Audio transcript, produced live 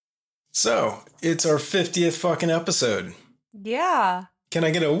So, it's our 50th fucking episode. Yeah. Can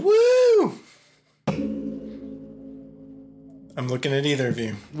I get a woo? I'm looking at either of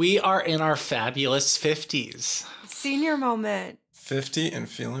you. We are in our fabulous 50s. Senior moment. 50 and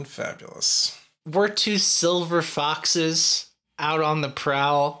feeling fabulous. We're two silver foxes out on the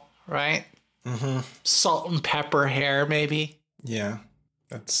prowl, right? Mm-hmm. Salt and pepper hair, maybe? Yeah,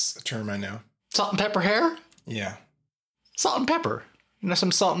 that's a term I know. Salt and pepper hair? Yeah. Salt and pepper. You know,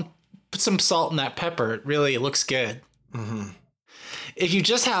 put some salt in that pepper. It really looks good. Mm-hmm. If you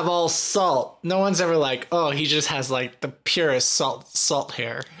just have all salt, no one's ever like, oh, he just has like the purest salt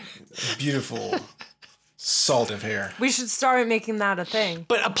hair. Beautiful salt of hair. We should start making that a thing.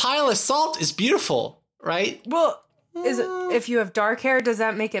 But a pile of salt is beautiful, right? Well, is it if you have dark hair, does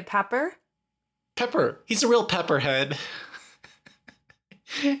that make it pepper? Pepper. He's a real pepperhead.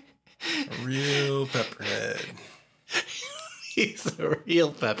 A real pepperhead. He's a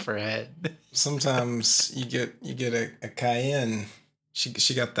real pepperhead. Sometimes you get a cayenne.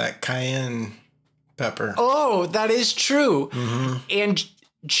 She got that cayenne pepper. Oh, that is true. Mm-hmm. And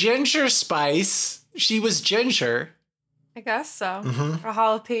ginger spice. She was ginger. I guess so. Mm-hmm. A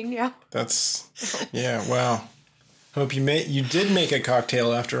jalapeno. That's wow. Hope you did make a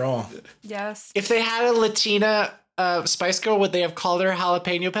cocktail after all. Yes. If they had a Latina Spice Girl, would they have called her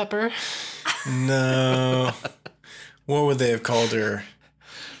jalapeno pepper? No. What would they have called her?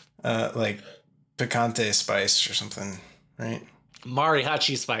 Like picante spice or something, right?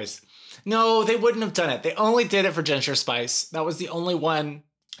 Mariachi spice. No, they wouldn't have done it. They only did it for ginger spice. That was the only one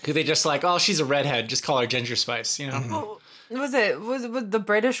who they just like, oh, she's a redhead. Just call her ginger spice, you know? Mm-hmm. Oh, was the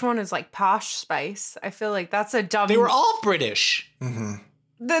British one is like posh spice? I feel like that's a dumb. They were all British. Mm-hmm.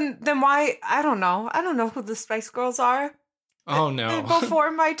 Then why? I don't know. I don't know who the Spice Girls are. Oh, no.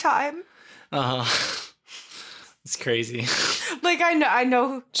 Before my time. It's crazy. Like I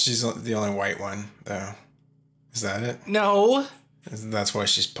know. She's the only white one, though. Is that it? No. That's why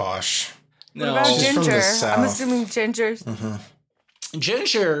she's posh. What No. about She's from the Ginger? South. I'm assuming Ginger's. Mm-hmm.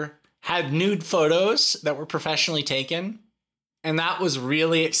 Ginger had nude photos that were professionally taken. And that was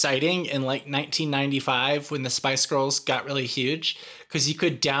really exciting in like 1995 when the Spice Girls got really huge. Because you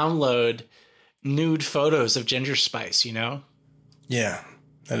could download nude photos of Ginger Spice, you know? Yeah,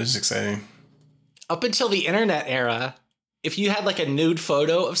 that is exciting. Up until the internet era, if you had like a nude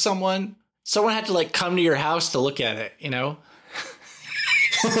photo of someone had to like come to your house to look at it, you know?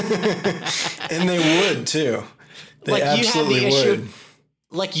 And they would too. They Like, absolutely you had the issue- would.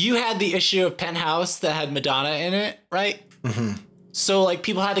 Like you had the issue of Penthouse that had Madonna in it, right? Mm-hmm. So like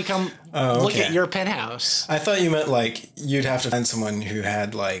people had to come look okay. at your penthouse. I thought you meant like you'd have to find someone who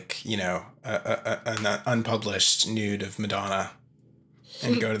had like, you know, an unpublished nude of Madonna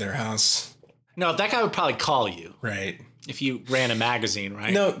and go to their house. No, that guy would probably call you Right. if you ran a magazine,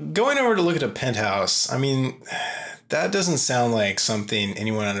 right? No, going over to look at a penthouse, I mean, that doesn't sound like something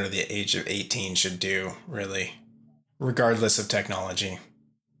anyone under the age of 18 should do, really, regardless of technology.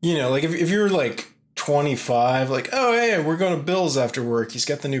 You know, like if you're like 25, like, oh, hey, we're going to Bill's after work. He's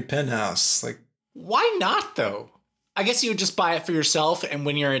got the new penthouse. Like, Why not though? I guess you would just buy it for yourself, and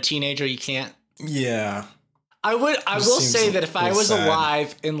when you're a teenager, you can't. yeah. I will seems say a that if I little was sad.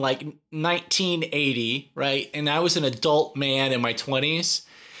 alive in like 1980, right, and I was an adult man in my 20s,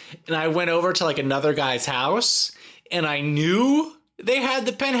 and I went over to like another guy's house, and I knew they had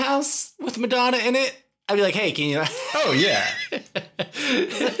the penthouse with Madonna in it, I'd be like, hey, can you? Oh, yeah.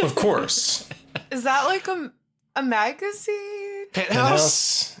 Of course. Is that like a magazine?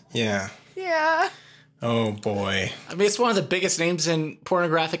 Penthouse? Yeah. Yeah. Oh, boy. I mean, it's one of the biggest names in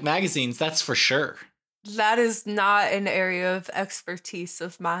pornographic magazines, that's for sure. That is not an area of expertise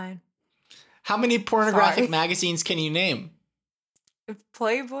of mine. How many pornographic Sorry. magazines can you name? If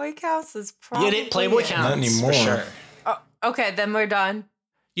Playboy counts, is probably Yeah, Playboy it. counts. Not anymore. For sure. Oh, okay, then we're done.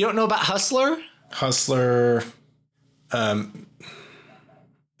 You don't know about Hustler? Hustler. Don't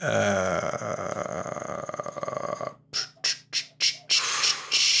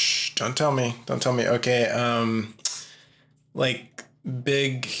tell me. Don't tell me. Okay. Like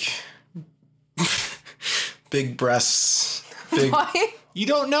big breasts. Big. What? You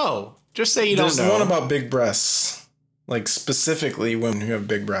don't know. Just say you There's don't know. one about big breasts. Like specifically women who have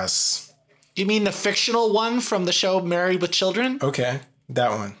big breasts. You mean the fictional one from the show Married with Children? Okay.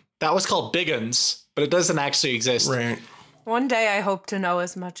 That one. That was called Big Uns, but it doesn't actually exist. Right. One day I hope to know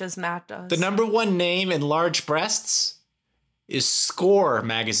as much as Matt does. The number one name in large breasts is Score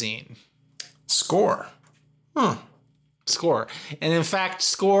magazine. Score. Score. And in fact,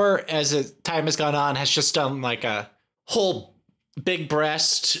 Score, as time has gone on, has just done like a whole big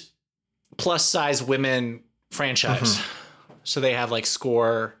breast, plus size women franchise. So they have like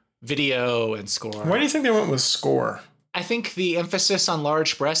Score video and score. Why do you think they went with score? I think the emphasis on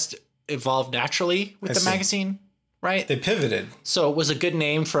large breast evolved naturally with I the see. magazine, right? They pivoted. So it was a good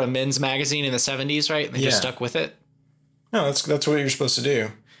name for a men's magazine in the 70s, right? And they just Yeah. stuck with it. No, that's what you're supposed to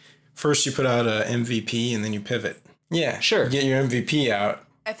do. First, you put out a MVP, and then you pivot. Yeah, Sure. You get your MVP out.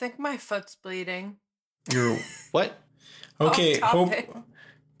 I think my foot's bleeding. You're What? okay. Off Hope. topic.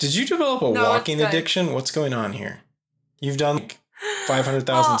 Did you develop a No, walking it's good. addiction? What's going on here? You've done like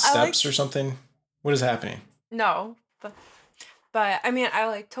 500,000 Well, I steps like- or something. What is happening? No, but I mean, I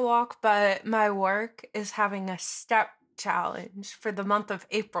like to walk, but my work is having a step challenge for the month of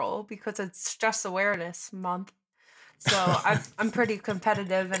April because it's Stress Awareness Month. So I'm pretty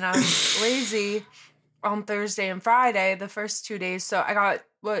competitive, and I was lazy on Thursday and Friday, the first 2 days. So I got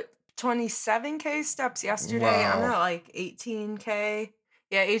 27K steps yesterday. I'm Wow. at like 18K.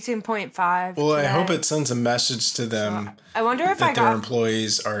 Yeah, 18.5. Well, I hope today. it sends a message to them I wonder if I that their got.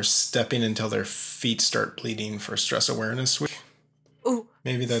 employees are stepping until their feet start bleeding for Stress Awareness Week. Ooh,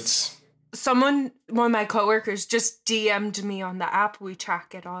 Maybe that's one of my coworkers just DM'd me on the app we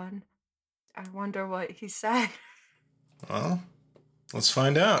track it on. I wonder what he said. well. Let's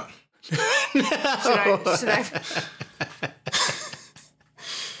find out. Should I?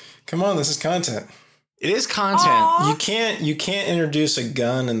 Come on, this is content. It is content. Aw. You can't introduce a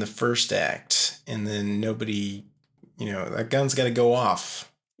gun in the first act and then nobody, that gun's got to go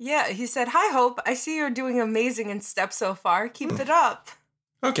off. Yeah, he said, "Hi, Hope. I see you're doing amazing in steps so far. Keep it up."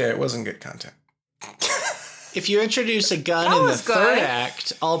 Okay, it wasn't good content. If you introduce a gun That in the was third good.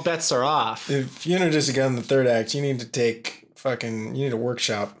 act, all bets are off. If you introduce a gun in the third act, you need to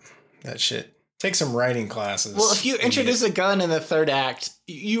workshop that shit. Take some writing classes. Well, if you introduce a gun in the third act,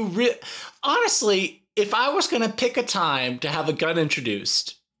 honestly, if I was going to pick a time to have a gun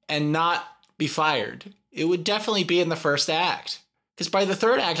introduced and not be fired, it would definitely be in the first act. Because by the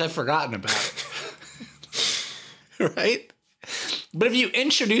third act, I've forgotten about it. Right? But if you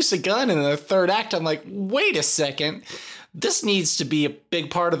introduce a gun in the third act, I'm like, wait a second. This needs to be a big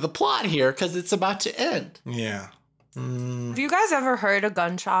part of the plot here because it's about to end. Yeah. Have you guys ever heard a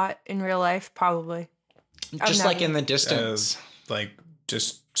gunshot in real life? Probably. Just like never- in the distance. As like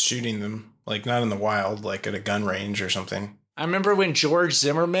just shooting them, like not in the wild, like at a gun range or something. I remember when George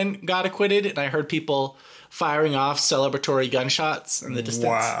Zimmerman got acquitted, and I heard people firing off celebratory gunshots in the distance.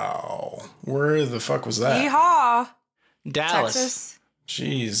 Wow. Where the fuck was that? Yeehaw, Dallas. Texas.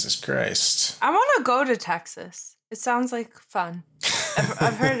 Jesus Christ. I want to go to Texas. It sounds like fun.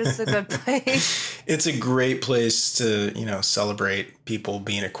 I've heard it's a good place. It's a great place to, celebrate people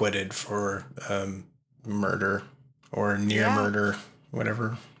being acquitted for murder or near Yeah. murder,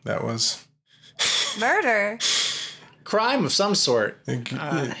 whatever that was. Murder. Crime of some sort. Very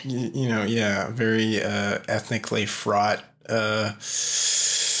ethnically fraught,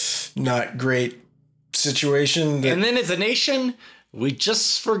 not great situation. And then as a nation, we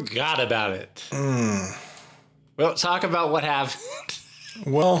just forgot about it. Well, talk about what happened.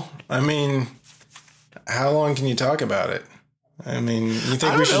 Well, I mean, how long can you talk about it? I mean, you think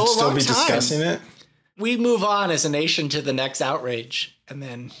don't we should know, a still long be time. discussing it? We move on as a nation to the next outrage, and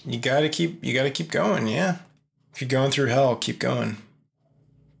then You gotta keep going, yeah. If you're going through hell, keep going.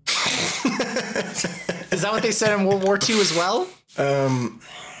 is that what they said in World War II as well?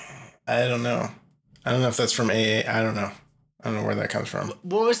 I don't know. I don't know if that's from AA. I don't know. I don't know where that comes from.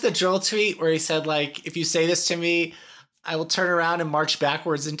 What was the Joel tweet where he said, like, if you say this to me, I will turn around and march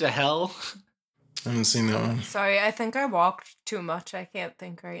backwards into hell? I haven't seen that one. Sorry, I think I walked too much. I can't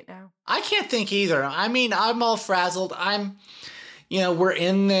think right now. I can't think either. I mean, I'm all frazzled. We're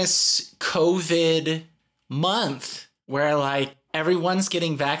in this COVID month where like everyone's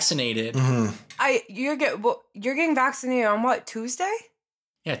getting vaccinated. Mm-hmm. You're getting vaccinated on what, Tuesday?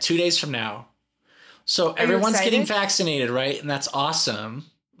 Yeah, 2 days from now. So you everyone's getting excited? vaccinated, right? And that's awesome.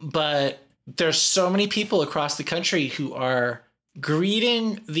 But there's so many people across the country who are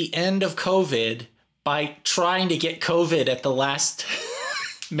greeting the end of COVID by trying to get COVID at the last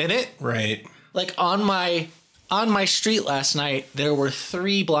minute. Right. Like on my street last night, there were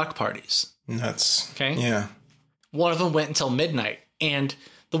 3 block parties. Nuts. Okay. Yeah. One of them went until midnight. And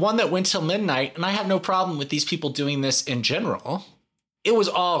the one that went till midnight, and I have no problem with these people doing this in general, it was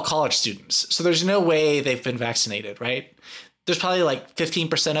all college students. So there's no way they've been vaccinated, right? There's probably like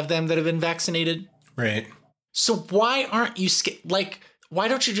 15% of them that have been vaccinated. Right. So why aren't you why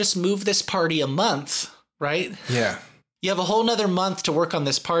don't you just move this party a month, right? Yeah. You have a whole nother month to work on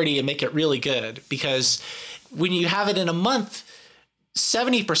this party and make it really good, because when you have it in a month,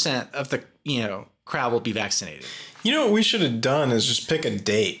 70% of the, crowd will be vaccinated. You know what we should have done is just pick a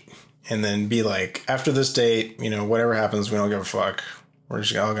date and then be like, after this date, whatever happens, we don't give a fuck. We're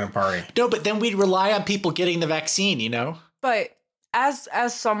just all gonna party. No, but then we'd rely on people getting the vaccine, you know? But as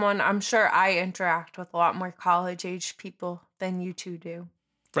someone, I'm sure I interact with a lot more college age people than you two do.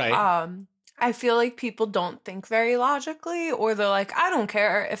 Right. I feel like people don't think very logically, or they're like, I don't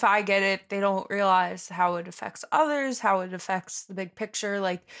care if I get it. They don't realize how it affects others, how it affects the big picture.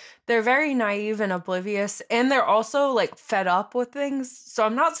 Like, they're very naive and oblivious, and they're also like fed up with things. So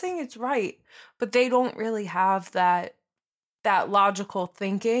I'm not saying it's right, but they don't really have that logical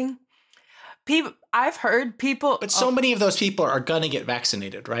thinking. I've heard people, But so many of those people are going to get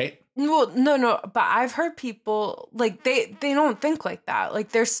vaccinated, right? well, no, but I've heard people like they don't think like that. Like,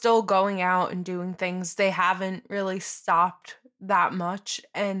 they're still going out and doing things. They haven't really stopped that much.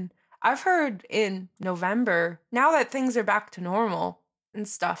 And I've heard in November, now that things are back to normal and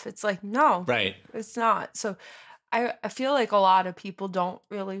stuff, it's like, no, Right. it's not. So I feel like a lot of people don't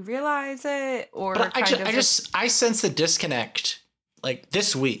really realize it, or But I I sense the disconnect like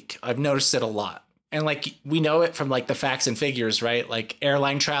this week. I've noticed it a lot. And like we know it from like the facts and figures, right? Like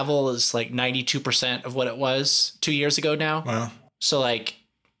airline travel is like 92% of what it was 2 years ago now. Wow. So like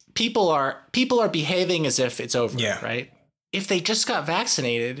people are behaving as if it's over, Yeah. right? If they just got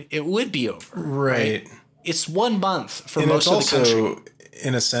vaccinated, it would be over. Right. It's 1 month for And most it's of the country. also,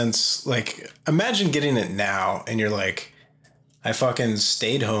 in a sense, like, imagine getting it now and you're like, I fucking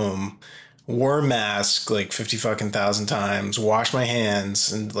stayed home, wore a mask like 50 fucking thousand times, wash my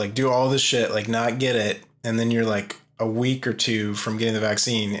hands and like do all this shit, like not get it. And then you're like a week or two from getting the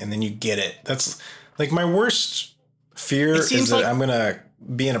vaccine and then you get it. That's like my worst fear is that I'm going to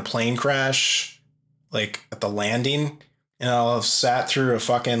be in a plane crash, like at the landing, and I'll have sat through a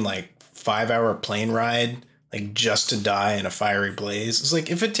fucking like 5-hour plane ride, like just to die in a fiery blaze. It's like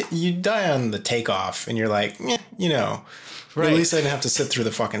if you die on the takeoff and you're like, you know, Right. at least I didn't have to sit through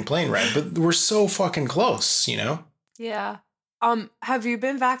the fucking plane ride. But we're so fucking close, you know? yeah. Have you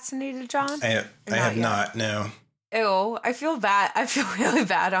been vaccinated, John? I have yet. not, no. Ew, I feel bad. I feel really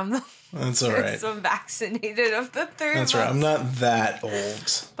bad. I'm the That's all right. first vaccinated of the three. That's of right. us. I'm not that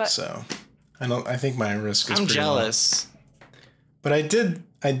old, But- so I think my risk is I'm pretty low. jealous. But I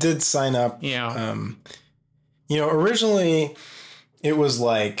did sign up. Yeah. You know, originally it was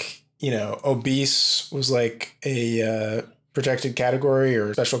like, you know, obese was like a protected category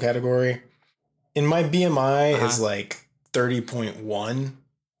or special category. And my BMI is like 30.1,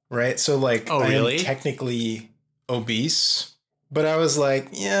 right? So like Oh, really? I am technically obese, but I was like,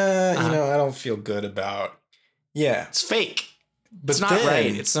 yeah, you know, I don't feel good about. Yeah. It's fake. But It's not then,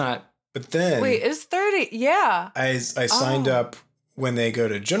 right. It's not. But then Wait, is 30? Yeah. I signed Oh. up when they go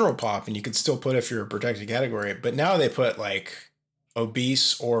to general pop, and you could still put if you're a protected category, but now they put like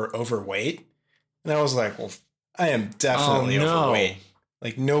obese or overweight. And I was like, well, I am definitely overweight.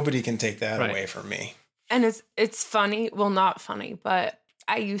 Like nobody can take that away from me. And it's funny. Well, not funny, but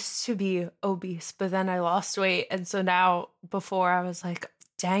I used to be obese, but then I lost weight. And so now, before, I was like,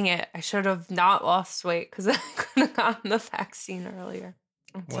 dang it, I should have not lost weight because I could have gotten the vaccine earlier.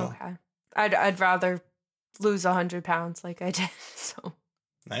 It's okay. I'd rather lose 100 pounds like I did. So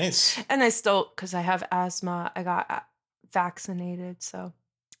Nice. And I still, because I have asthma, I got vaccinated. So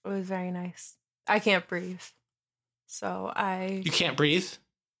it was very nice. I can't breathe. So You can't breathe?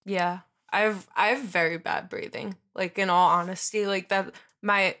 yeah, I have very bad breathing. Like, in all honesty, like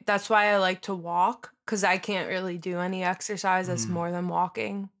that's why I like to walk, because I can't really do any exercise that's more than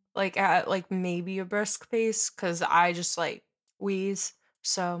walking, like at like maybe a brisk pace, because I just like wheeze.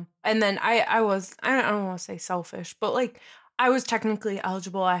 So, and then I don't want to say selfish, but like I was technically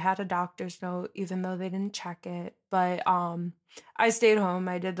eligible. I had a doctor's note, even though they didn't check it. But I stayed home.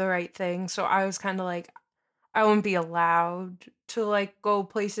 I did the right thing. So I was kind of like, I wouldn't be allowed to like go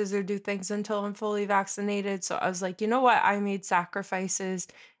places or do things until I'm fully vaccinated. So I was like, you know what? I made sacrifices,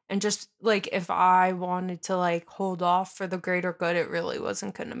 and just like if I wanted to like hold off for the greater good, it really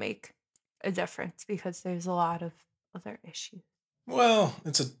wasn't going to make a difference because there's a lot of other issues. Well,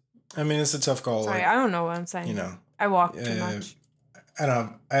 it's a tough call. Sorry, like, I don't know what I'm saying. you know, I walk too much. I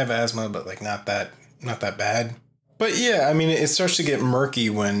have asthma, but like not that bad. But yeah, I mean, it starts to get murky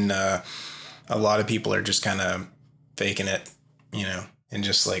when a lot of people are just kind of faking it, you know, and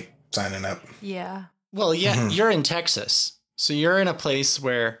just like signing up. Yeah. Well, yeah, you're in Texas. So you're in a place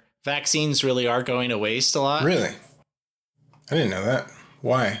where vaccines really are going to waste a lot. Really? I didn't know that.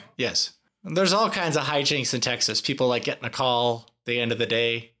 Why? Yes. There's all kinds of hijinks in Texas. People like getting a call at the end of the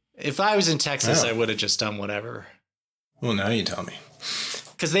day. If I was in Texas, Oh. I would have just done whatever. Well, now you tell me.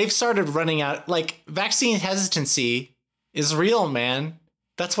 Because they've started running out. Like, vaccine hesitancy is real, man.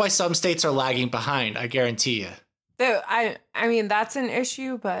 That's why some states are lagging behind, I guarantee you. I mean, that's an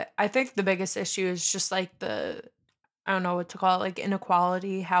issue, but I think the biggest issue is just like the I don't know what to call it, like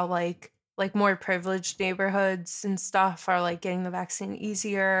inequality, how like more privileged neighborhoods and stuff are like getting the vaccine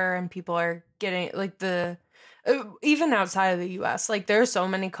easier and people are getting like the even outside of the US, like there are so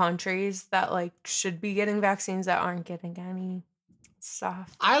many countries that like should be getting vaccines that aren't getting any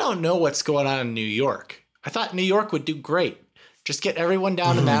stuff. I don't know what's going on in New York. I thought New York would do great. Just get everyone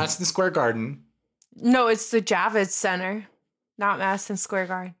down to Madison Square Garden. No, it's the Javits Center, not Madison Square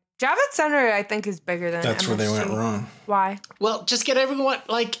Garden. Javits Center, I think, is bigger than That's MSG. where they went wrong. Why? Well, just get everyone,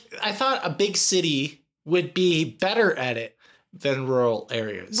 like, I thought a big city would be better at it than rural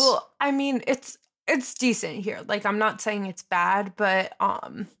areas. Well, I mean, it's decent here. Like, I'm not saying it's bad, but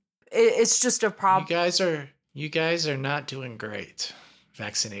it's just a problem. You guys are not doing great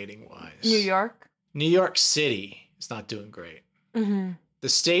vaccinating wise. New York? New York City is not doing great. Mm-hmm. The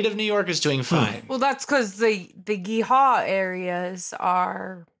state of New York is doing fine. Well, that's because the Yeehaw areas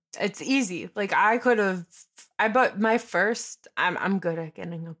are, it's easy. Like but my first, I'm good at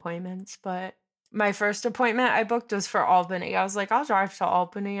getting appointments, but my first appointment I booked was for Albany. I was like, I'll drive to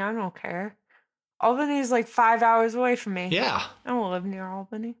Albany. I don't care. Albany is like 5 hours away from me. Yeah. I don't live near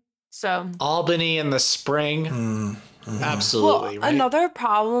Albany. So Albany in the spring. Absolutely. Well, right? another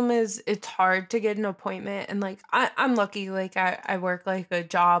problem is it's hard to get an appointment, and like I'm lucky, like I work like a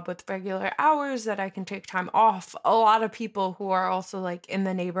job with regular hours that I can take time off. A lot of people who are also like in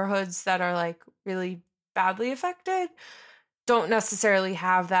the neighborhoods that are like really badly affected don't necessarily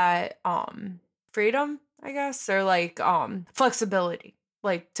have that freedom, I guess, or like flexibility.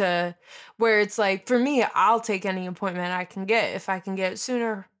 Like to where it's like for me, I'll take any appointment I can get. If I can get it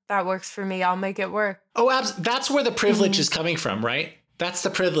sooner, that works for me. I'll make it work. Oh, that's where the privilege is coming from, right? That's the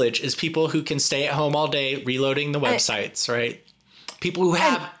privilege, is people who can stay at home all day reloading the websites, right? People who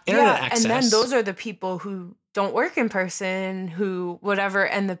have internet access. And then those are the people who don't work in person, who whatever,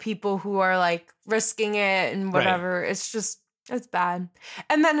 and the people who are like risking it and whatever. Right. It's bad.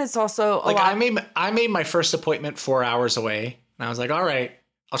 And then it's also like I made my first appointment 4 hours away, and I was like, all right,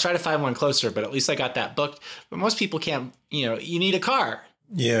 I'll try to find one closer, but at least I got that booked. But most people can't, you need a car.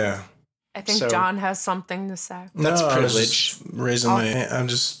 Yeah. I think John has something to say. That's privilege. I'm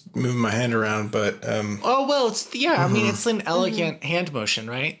just moving my hand around, but oh well, I mean, it's an elegant hand motion,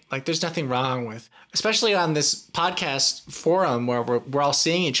 right? Like there's nothing wrong with, especially on this podcast forum where we're all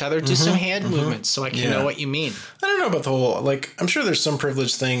seeing each other, do some hand movements so I can know what you mean. I don't know about the whole, like, I'm sure there's some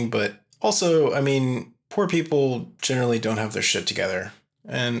privilege thing, but also, I mean, poor people generally don't have their shit together.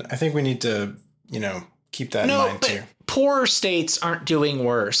 And I think we need to, keep that in mind too. Poor states aren't doing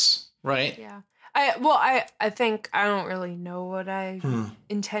worse, right? Yeah. I think I don't really know what I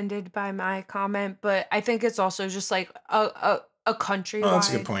intended by my comment, but I think it's also just like a country. Oh, that's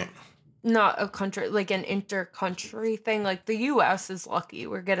a good point. Not a country, like an inter-country thing. Like the U.S. is lucky;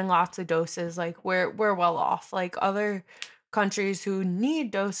 we're getting lots of doses. Like we're well off. Like other countries who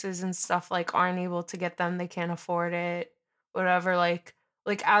need doses and stuff like aren't able to get them. They can't afford it. Whatever. Like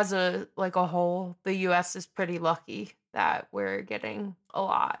as a whole, the U.S. is pretty lucky that we're getting a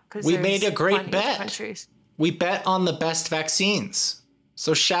lot, because we made a great bet. We bet on the best vaccines,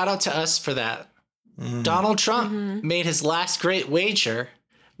 so shout out to us for that. Donald Trump made his last great wager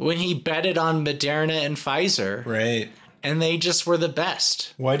when he betted on Moderna and Pfizer, right? And they just were the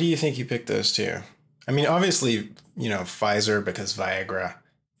best. Why do you think he picked those two? I mean, obviously, Pfizer, because Viagra,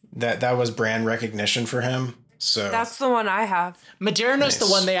 that was brand recognition for him. So that's the one I have. Moderna's the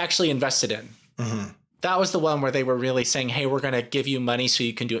one they actually invested in. That was the one where they were really saying, hey, we're going to give you money so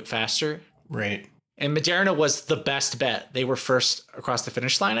you can do it faster. Right. And Moderna was the best bet. They were first across the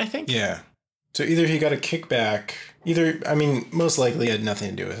finish line, I think. Yeah. So either he got a kickback, most likely had nothing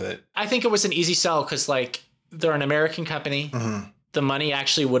to do with it. I think it was an easy sell because, like, they're an American company. The money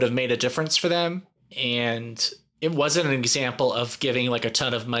actually would have made a difference for them. And it wasn't an example of giving, like, a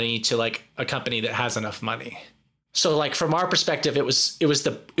ton of money to, like, a company that has enough money. So, like, from our perspective, it was,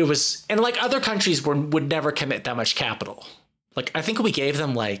 and like other countries would never commit that much capital. Like, I think we gave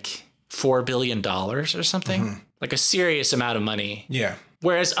them like $4 billion or something, like a serious amount of money. Yeah.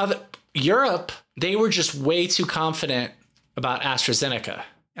 Whereas Europe, they were just way too confident about AstraZeneca.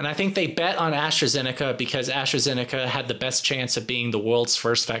 And I think they bet on AstraZeneca because AstraZeneca had the best chance of being the world's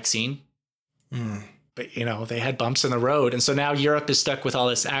first vaccine. But, they had bumps in the road. And so now Europe is stuck with all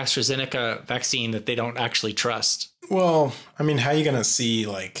this AstraZeneca vaccine that they don't actually trust. Well, how are you going to see,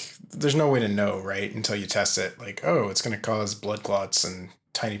 like, there's no way to know, right? Until you test it. Like, oh, it's going to cause blood clots in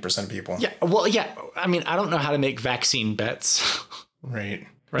tiny percent of people. Yeah. Well, yeah. I don't know how to make vaccine bets. Right.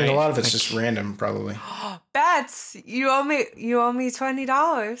 Right. A lot of it's just random, probably. Bets. You owe me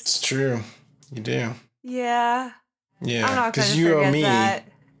 $20. It's true. You do. Yeah. Yeah. I'm not going to you forget owe me. that.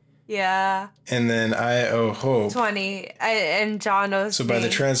 Yeah. And then I owe Hope. 20. And John owes So by the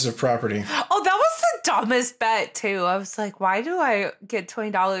me. transitive property. Oh, that was the dumbest bet, too. I was like, why do I get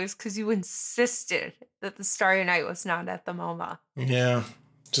 $20? Because you insisted that the Starry Night was not at the MoMA. Yeah.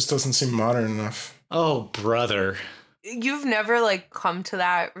 Just doesn't seem modern enough. Oh, brother. You've never, like, come to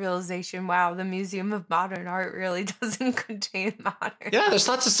that realization, wow, the Museum of Modern Art really doesn't contain modern. Yeah, there's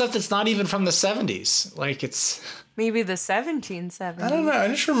lots of stuff that's not even from the 70s. Like, it's... Maybe the 1770s. I don't know. I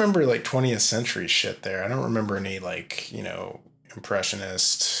just remember like 20th century shit there. I don't remember any like,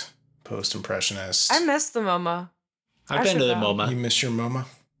 impressionist, post-impressionist. I miss the MoMA. I've been to the MoMA. You miss your MoMA?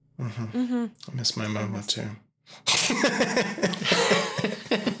 Mm-hmm. I miss my MoMA too.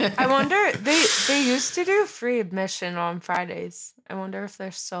 I wonder, they used to do free admission on Fridays. I wonder if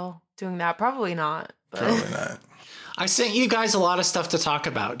they're still doing that. Probably not. But. Probably not. I sent you guys a lot of stuff to talk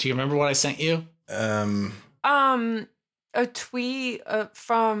about. Do you remember what I sent you? A tweet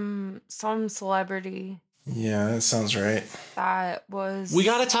from some celebrity Yeah, that sounds right. that was... We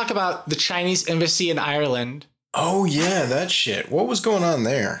got to talk about the Chinese embassy in Ireland. Oh, yeah, that shit. What was going on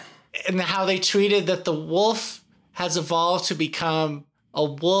there? And how they tweeted that the wolf has evolved to become a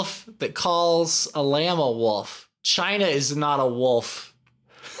wolf that calls a lamb a wolf. China is not a wolf.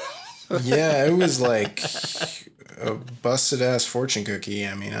 Yeah, it was like a busted ass fortune cookie.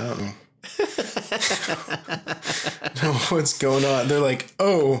 I mean, I don't know. Know what's going on. They're like,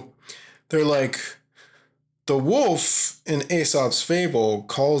 the wolf in Aesop's fable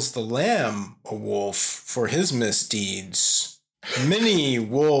calls the lamb a wolf for his misdeeds. Many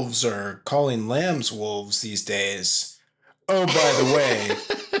wolves are calling lambs wolves these days. Oh, by the way,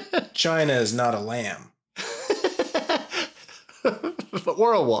 China is not a lamb. But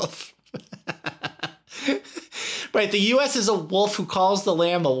we're a wolf. Right, the U.S. is a wolf who calls the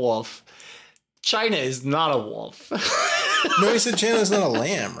lamb a wolf. China is not a wolf. No, he said China's not a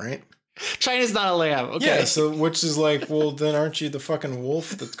lamb, right? China's not a lamb. Okay. Yeah, so which is like, well, then aren't you the fucking wolf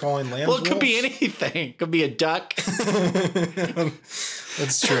that's calling lambs Well, it could be wolves? anything. It could be a duck.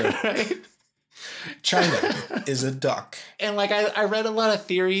 That's true. Right? China is a duck. And like I read a lot of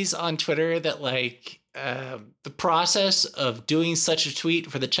theories on Twitter that like the process of doing such a tweet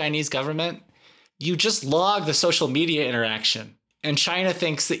for the Chinese government, you just log the social media interaction. And China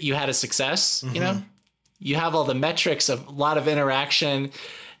thinks that you had a success, you know? You have all the metrics of a lot of interaction,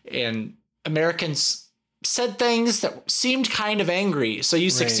 and Americans said things that seemed kind of angry. So you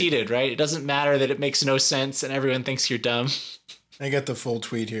succeeded, right? It doesn't matter that it makes no sense and everyone thinks you're dumb. I got the full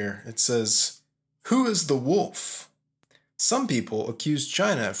tweet here. It says, "Who is the wolf? Some people accuse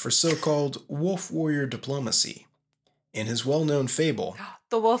China for so-called wolf warrior diplomacy. In his well-known fable..."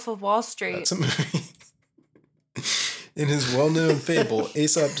 The Wolf of Wall Street. That's a movie. In his well-known fable,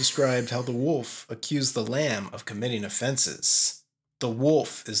 Aesop described how the wolf accused the lamb of committing offenses. The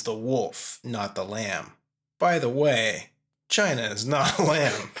wolf is the wolf, not the lamb. By the way, China is not a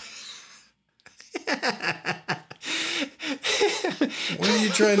lamb. What are you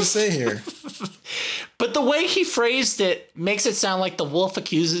trying to say here? But the way he phrased it makes it sound like the wolf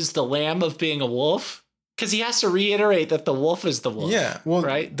accuses the lamb of being a wolf, because he has to reiterate that the wolf is the wolf. Yeah, well,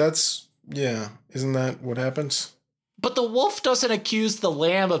 right? Yeah, isn't that what happens? But the wolf doesn't accuse the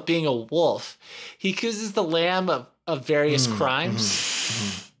lamb of being a wolf. He accuses the lamb of various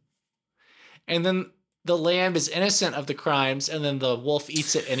crimes. And then the lamb is innocent of the crimes, and then the wolf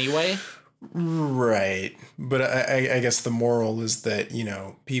eats it anyway. Right. But I guess the moral is that,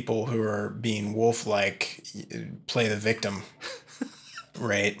 people who are being wolf-like play the victim,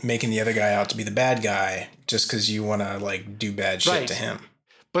 right? Making the other guy out to be the bad guy just because you want to, do bad shit to him.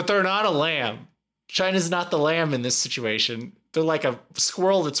 But they're not a lamb. China's not the lamb in this situation. They're like a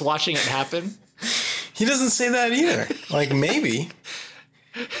squirrel that's watching it happen. He doesn't say that either. Maybe.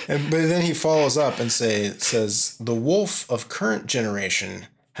 But then he follows up and says, "The wolf of current generation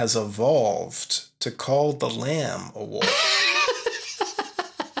has evolved to call the lamb a wolf."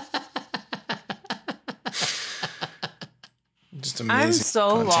 Just amazing. I'm so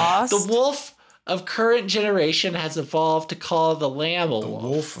content. lost. The wolf of current generation has evolved to call the lamb a The wolf.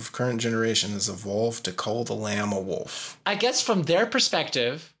 wolf of current generation has evolved to call the lamb a wolf. I guess from their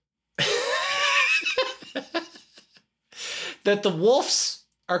perspective, that the wolves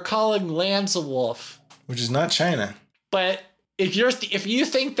are calling lambs a wolf. Which is not China. But if you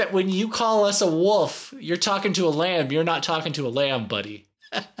think that when you call us a wolf, you're talking to a lamb, you're not talking to a lamb, buddy.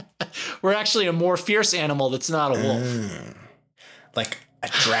 We're actually a more fierce animal that's not a wolf. Like a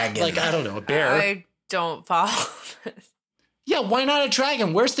dragon. Like, I don't know, a bear. I don't follow this. Yeah, why not a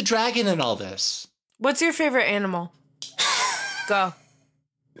dragon? Where's the dragon in all this? What's your favorite animal? Go.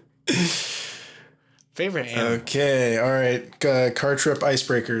 Favorite animal. Okay, all right. Car trip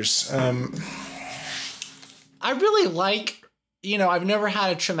icebreakers. I really like, I've never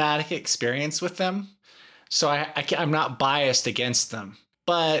had a traumatic experience with them, so I'm not biased against them.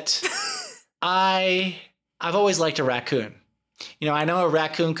 But I've always liked a raccoon. I know a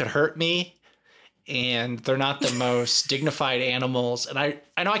raccoon could hurt me, and they're not the most dignified animals. And I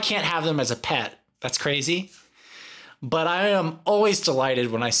know I can't have them as a pet. That's crazy. But I am always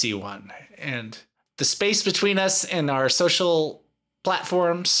delighted when I see one. And the space between us and our social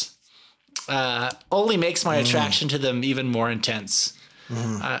platforms only makes my attraction to them even more intense.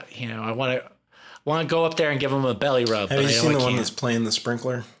 I want to go up there and give them a belly rub. Have you seen the one that's playing the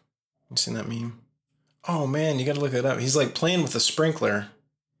sprinkler? You seen that meme? Oh man, you got to look it up. He's like playing with a sprinkler,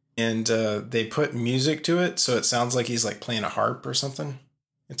 and they put music to it, so it sounds like he's like playing a harp or something.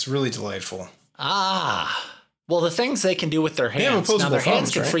 It's really delightful. Well, the things they can do with their hands. Now, their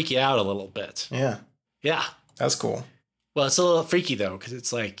hands can freak you out a little bit. Yeah. Yeah. That's cool. Well, it's a little freaky, though, because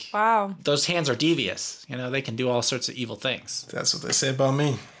it's like, wow, those hands are devious. They can do all sorts of evil things. That's what they say about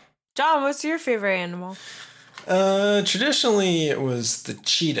me. John, what's your favorite animal? Traditionally, it was the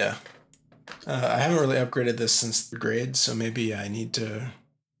cheetah. I haven't really upgraded this since the grade, so maybe I need to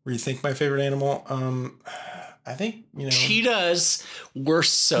rethink my favorite animal. I think, cheetahs were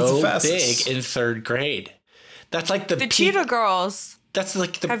so big in third grade. That's like the Cheetah Girls. That's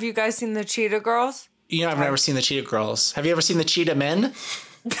like the. Have you guys seen the Cheetah Girls? I've never seen the Cheetah Girls. Have you ever seen the Cheetah Men?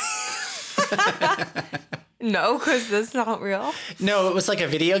 No, because that's not real. No, it was like a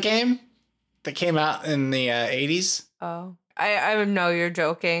video game that came out in the 80s. Oh, I know you're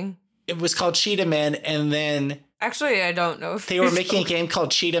joking. It was called Cheetah Men, and then actually, I don't know if they were making a game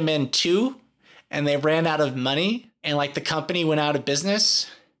called Cheetah Men 2, and they ran out of money, and like the company went out of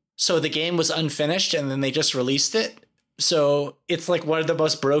business. So the game was unfinished, and then they just released it. So it's like one of the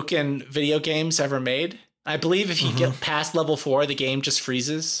most broken video games ever made. I believe if you get past level 4, the game just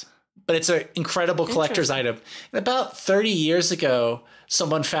freezes. But it's an incredible collector's item. And about 30 years ago,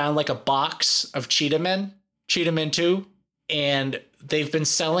 someone found like a box of Cheetah Men 2, and they've been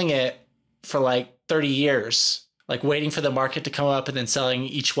selling it for like 30 years, like waiting for the market to come up and then selling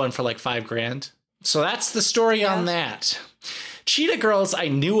each one for like $5,000. So that's the story on that. Cheetah Girls I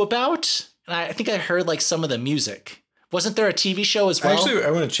knew about, and I think I heard like some of the music. Wasn't there a TV show as well? Actually,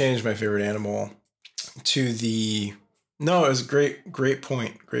 I want to change my favorite animal to the... No, it was great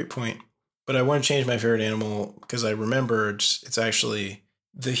point. But I want to change my favorite animal because I remembered it's actually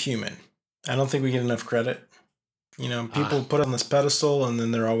the human. I don't think we get enough credit. People put on this pedestal and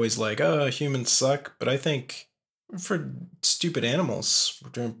then they're always like, oh, humans suck. But I think for stupid animals, we're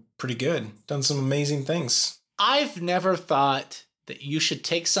doing pretty good. Done some amazing things. I've never thought that you should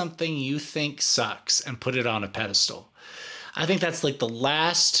take something you think sucks and put it on a pedestal. I think that's like the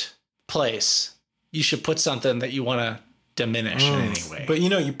last place you should put something that you want to diminish in any way. But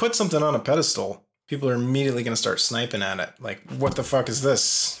you put something on a pedestal, people are immediately going to start sniping at it. Like, what the fuck is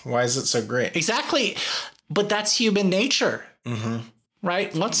this? Why is it so great? Exactly. But that's human nature.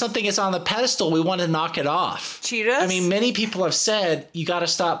 Right? Once something is on the pedestal, we want to knock it off. Cheetahs? I mean, many people have said you got to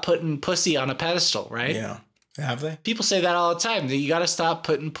stop putting pussy on a pedestal, right? Yeah. Have they? People say that all the time. That you got to stop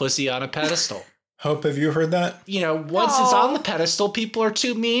putting pussy on a pedestal. Hope, have you heard that? Once it's on the pedestal, people are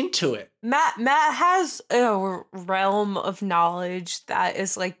too mean to it. Matt has a realm of knowledge that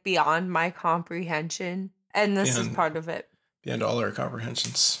is like beyond my comprehension. And this is part of it. Beyond all our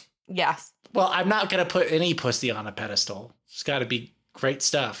comprehensions. Yes. Well, I'm not going to put any pussy on a pedestal. It's got to be great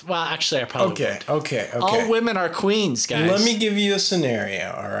stuff. Well, actually, I probably would. Okay. All women are queens, guys. Let me give you a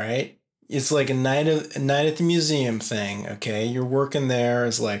scenario, all right? It's like a night at the museum thing, okay? You're working there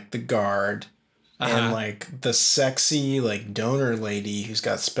as like the guard. And like the sexy like donor lady who's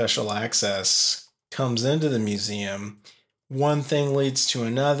got special access comes into the museum. One thing leads to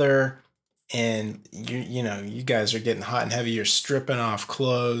another, and you guys are getting hot and heavy. You're stripping off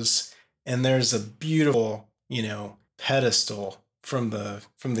clothes, and there's a beautiful pedestal from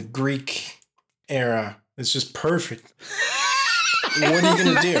the Greek era. It's just perfect. What are you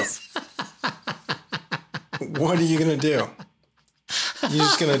gonna do? What are you gonna do? You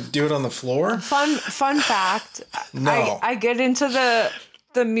just gonna do it on the floor? Fun fact. No. I get into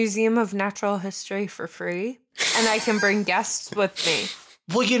the Museum of Natural History for free, and I can bring guests with me.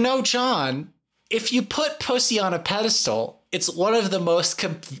 Well, John, if you put pussy on a pedestal, it's one of the most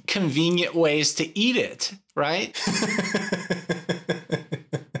convenient ways to eat it, right?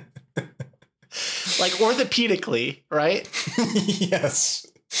 Like orthopedically, right? Yes.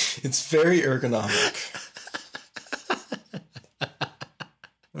 It's very ergonomic.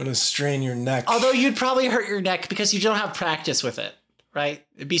 I'm going to strain your neck. Although you'd probably hurt your neck because you don't have practice with it, right?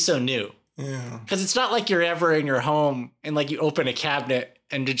 It'd be so new. Yeah. Because it's not like you're ever in your home and like you open a cabinet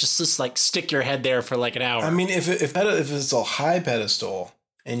and you just like stick your head there for like an hour. I mean, if it's a high pedestal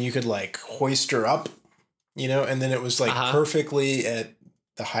and you could like hoist her up, you know, and then it was like perfectly at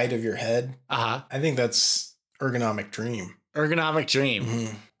the height of your head. I think that's ergonomic dream. Ergonomic dream.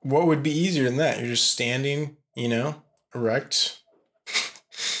 Mm-hmm. What would be easier than that? You're just standing, you know, erect.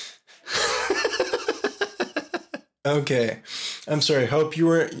 Okay. I'm sorry. Hope you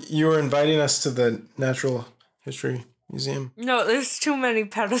were inviting us to the Natural History Museum. No, there's too many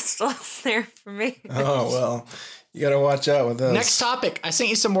pedestals there for me. Oh, well, you got to watch out with those. Next topic. I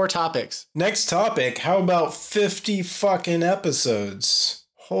sent you some more topics. Next topic. How about 50 fucking episodes?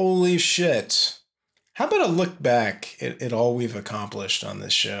 Holy shit. How about a look back at all we've accomplished on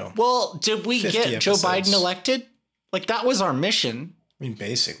this show? Well, did we get episodes. Joe Biden elected? Like, that was our mission. I mean,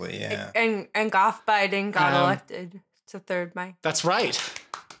 basically, yeah. And Goth Biden got elected to third mic. That's right.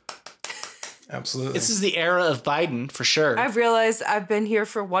 Absolutely. This is the era of Biden, for sure. I've realized I've been here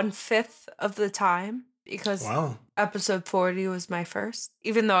for 1/5 of the time because episode 40 was my first,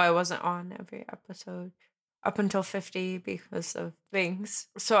 even though I wasn't on every episode up until 50 because of things.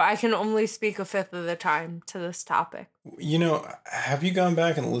 So I can only speak 1/5 of the time to this topic. You know, have you gone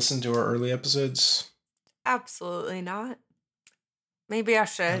back and listened to our early episodes? Absolutely not. Maybe I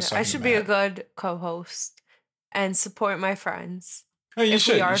should. I should be a good co-host and support my friends. Oh, you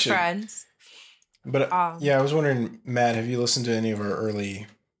should. We are friends. But yeah, I was wondering, Matt, have you listened to any of our early?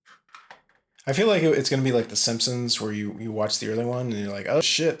 I feel like it's going to be like The Simpsons, where you watch the early one and you're like, oh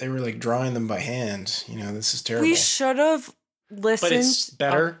shit, they were like drawing them by hand. You know, this is terrible. We should have listened. But it's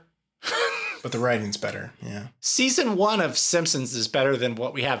better. But the writing's better. Yeah. Season 1 of Simpsons is better than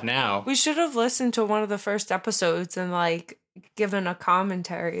what we have now. We should have listened to one of the first episodes and like given a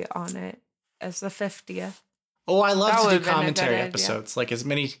commentary on it as the 50th. Oh, I love to do commentary episodes. Like as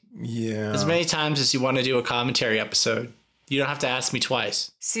many times as you want to do a commentary episode. You don't have to ask me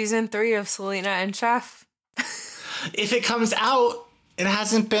twice. Season 3 of Selena and Chef. If it comes out, it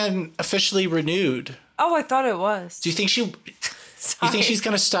hasn't been officially renewed. Oh, I thought it was. Do you think you think she's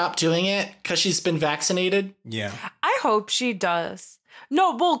going to stop doing it because she's been vaccinated? Yeah. I hope she does.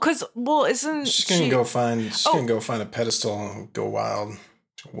 No, isn't she's gonna go find a pedestal and go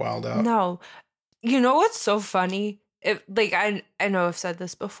wild out. No. You know what's so funny? I know I've said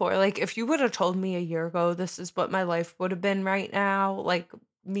this before. Like, if you would have told me a year ago this is what my life would have been right now, like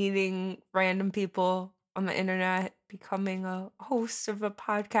meeting random people on the internet, becoming a host of a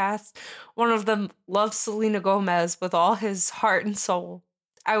podcast, one of them loves Selena Gomez with all his heart and soul,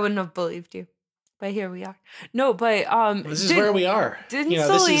 I wouldn't have believed you. But here we are. No, but this is where we are. Didn't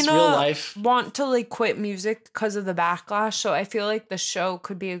Selena this is real life. Want to like quit music because of the backlash? So I feel like the show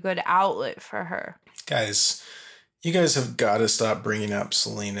could be a good outlet for her. Guys, you guys have got to stop bringing up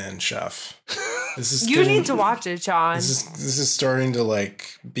Selena and Chef. You need to watch it, John. This is starting to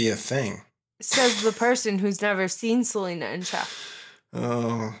like be a thing. Says the person who's never seen Selena and Chef.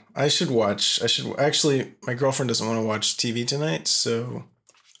 Oh, I should actually. My girlfriend doesn't want to watch TV tonight, so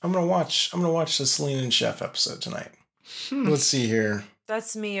I'm gonna watch the Selena and Chef episode tonight. Let's see here.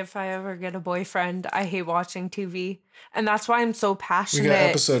 That's me if I ever get a boyfriend. I hate watching TV. And that's why I'm so passionate. We got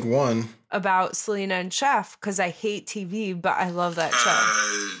episode 1 about Selena and Chef, because I hate TV, but I love that show.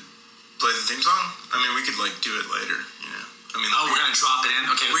 Play the theme song? I mean, we could like do it later, you know. I mean, we're gonna drop it in.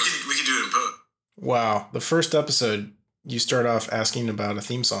 Okay, we could do it in post. Wow, the first episode, you start off asking about a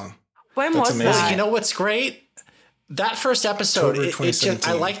theme song. When was amazing. That? You know what's great? That first episode,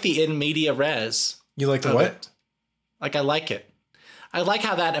 I like the in media res. You like the what? Like, I like it. I like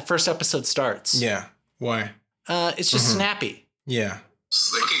how that first episode starts. Yeah. Why? It's just snappy. Yeah.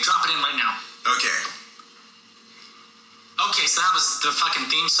 Okay, drop it in right now. Okay, so that was the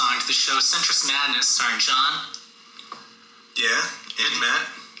fucking theme song to the show Centrist Madness, starring John. Yeah, and Matt.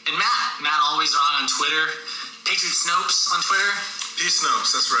 And Matt. Matt always on Twitter. Patriot Snopes on Twitter. P.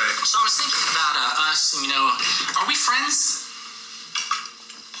 Snopes, that's right. So I was thinking about us, and, you know, are we friends?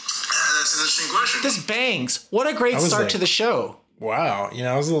 That's an interesting question. This bangs. What a great start to the show. Wow. You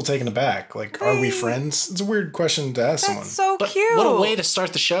know, I was a little taken aback. Like, are we friends? It's a weird question to ask someone. That's so cute. What a way to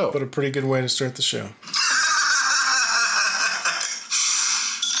start the show. But a pretty good way to start the show.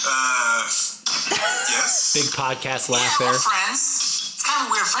 Yes. Big podcast laugh there. We're friends. It's kind of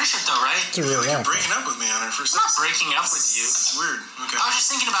a weird friendship, though, right? It's a real laugh. You're breaking up with me on our first episode. I'm not breaking up with you. It's weird. Okay. I was just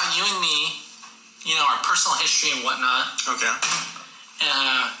thinking about you and me, you know, our personal history and whatnot. Okay.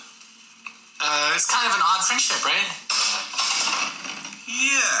 It's kind of an odd friendship, right?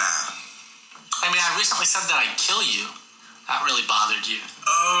 Yeah. I mean, I recently said that I'd kill you. That really bothered you.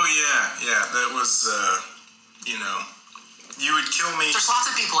 Oh, yeah. That was, you know, you would kill me. There's lots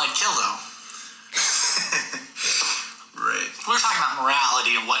of people I'd kill, though. Right. We were talking about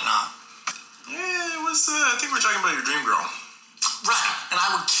morality and whatnot. Yeah, it was, I think we were talking about your dream girl. Right. And I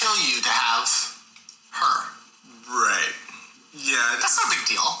would kill you to have her. Right. Yeah. That's not a big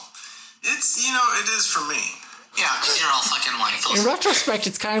deal. It's, it is for me. Yeah, because you're all fucking like... In retrospect,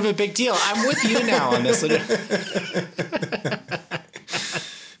 it's kind of a big deal. I'm with you now on this.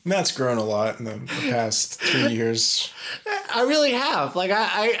 Matt's grown a lot in the past 3 years. I really have. Like,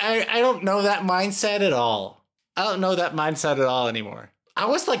 I don't know that mindset at all. I don't know that mindset at all anymore. I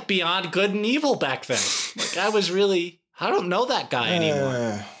was like beyond good and evil back then. Like, I don't know that guy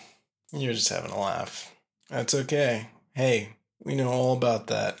anymore. You're just having a laugh. That's okay. Hey, we know all about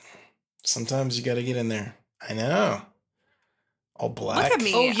that. Sometimes you got to get in there. I know. All black. Look at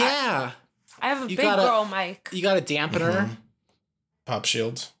me. Oh, yeah. I have a big girl mic. You got a dampener. Mm-hmm. Pop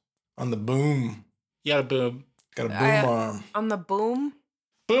shield. On the boom. You got a boom. Got a boom arm. On the boom?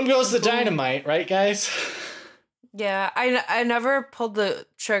 Boom goes the dynamite, right, guys? Yeah, I never pulled the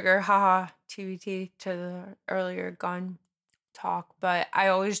trigger, haha, TBT, to the earlier gun talk, but I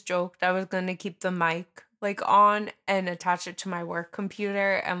always joked I was going to keep the mic like on and attach it to my work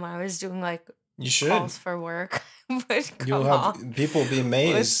computer, and when I was doing like you should calls for work, would you'll come have people be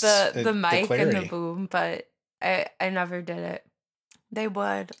amazed with the mic and the boom, but I never did it. They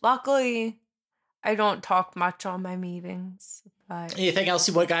would. Luckily, I don't talk much on my meetings. But anything else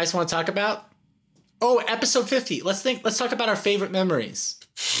you guys want to talk about? Oh, episode 50. Let's talk about our favorite memories.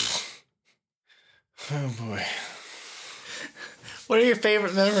 Oh boy. What are your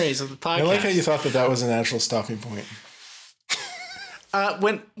favorite memories of the podcast? I like how you thought that was a natural stopping point.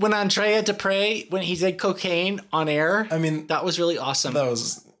 When Andrea Dupre, when he did cocaine on air, I mean, that was really awesome. That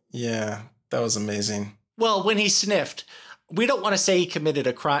was amazing. Well, when he sniffed, we don't want to say he committed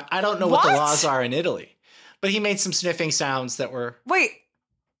a crime. I don't know what the laws are in Italy, but he made some sniffing sounds that were... Wait,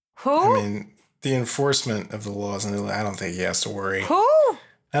 who? I mean, the enforcement of the laws in Italy, I don't think he has to worry. Who?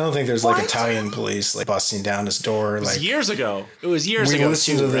 I don't think there's like Italian police like busting down his door. It was like years ago. It was years ago. We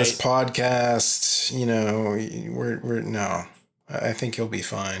listened to this podcast. We're no. I think he'll be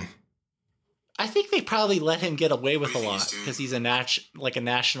fine. I think they probably let him get away with a lot because he's a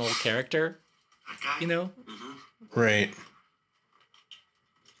national character. Right.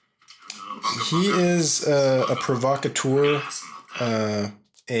 He is a provocateur. I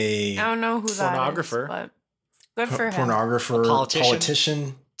don't know who that pornographer. is, but good for him. Pornographer,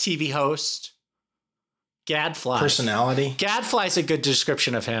 politician, TV host, gadfly, personality. Gadfly's a good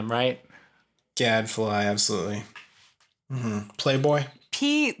description of him, right? Gadfly, absolutely. Mm-hmm. Playboy.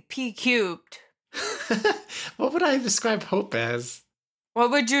 P cubed. What would I describe Hope as?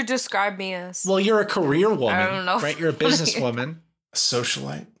 What would you describe me as? Well, you're a career woman. I don't know. Right? You're a businesswoman. A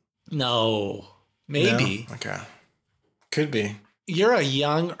socialite? No. Maybe. No? Okay. Could be. You're a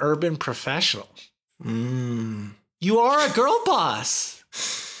young urban professional. You are a girl boss.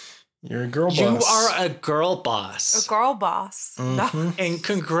 You're a girl boss. You are a girl boss. A girl boss. Mm-hmm. And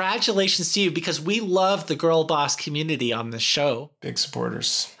congratulations to you, because we love the girl boss community on this show. Big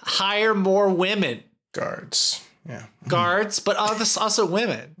supporters. Hire more women. Guards. Yeah. Guards, but also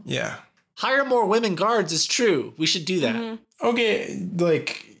women. Yeah. Hire more women guards is true. We should do that. Mm-hmm. Okay.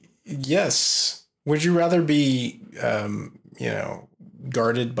 Like, yes. Would you rather be,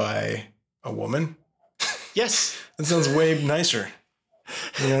 guarded by a woman? Yes. That sounds way nicer.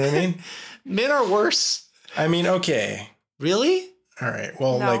 You know what I mean? Men are worse. I mean, okay. Really? All right.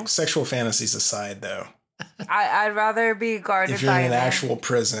 Well, No. like sexual fantasies aside, though. I'd rather be guarded If you're by in an a man. actual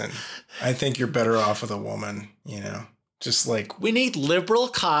prison, I think you're better off with a woman, Just like We need liberal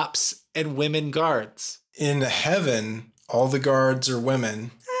cops and women guards. in heaven, all the guards are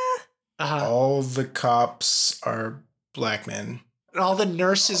women. All the cops are black men. And all the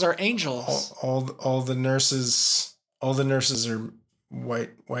nurses are angels. All the nurses are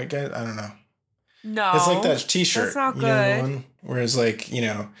white guys. I don't know. No. It's like that T-shirt. That's not You know the good. one? Whereas like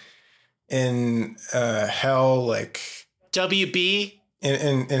in hell, like WB.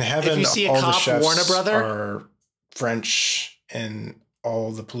 in heaven, If you see a all the cop, chefs Warner Brother? are French, and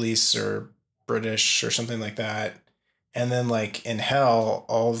all the police are British or something like that. And then like in hell,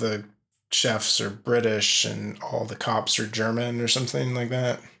 all the chefs are British and all the cops are German or something like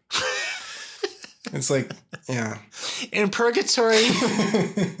that. It's like, yeah. In purgatory.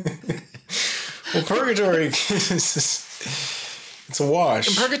 Well, purgatory it's a wash.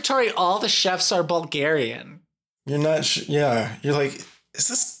 In purgatory, all the chefs are Bulgarian. You're not yeah. You're like, is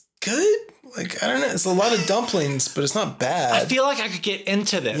this good? Like, I don't know. It's a lot of dumplings, but it's not bad. I feel like I could get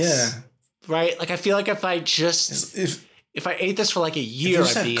into this. Yeah. Right? Like, I feel like if I just... If I ate this for like a year,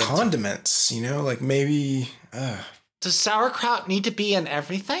 I'd be into condiments, like maybe. Does sauerkraut need to be in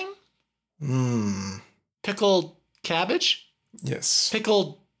everything? Pickled cabbage? Yes.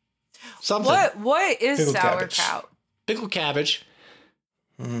 Pickled something. What is Pickled sauerkraut? cabbage. Pickled cabbage.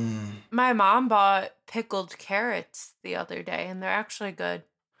 My mom bought pickled carrots the other day, and they're actually good.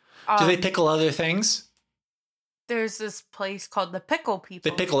 Do they pickle other things? There's this place called the Pickle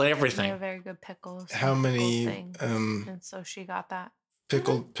People. They pickle They everything. have very good pickles. How and many pickled things. And so she got that.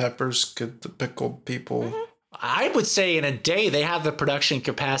 pickled peppers could the pickled people? I would say in a day they have the production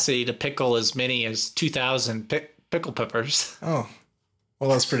capacity to pickle as many as 2,000 pickle peppers. Oh,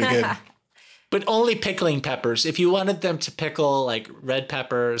 well, that's pretty good. But only pickling peppers. If you wanted them to pickle like red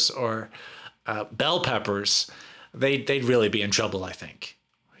peppers or bell peppers, they'd really be in trouble, I think.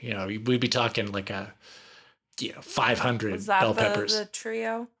 You know, we'd be talking like 500 Was that bell peppers. the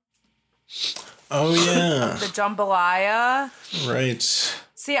trio? Oh, yeah. The jambalaya? Right.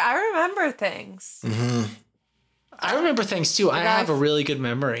 See, I remember things. I remember things too. I Like have a really good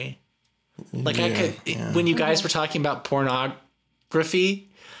memory. Like I could, when you guys were talking about pornography,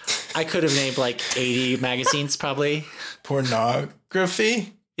 I could have named like 80 magazines probably.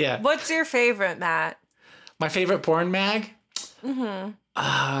 Pornography? Yeah. What's your favorite, Matt? My favorite porn mag?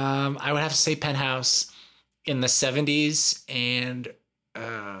 I would have to say Penthouse in the 70s and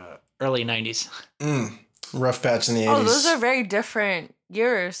early 90s. Rough patch in the 80s. Oh, those are very different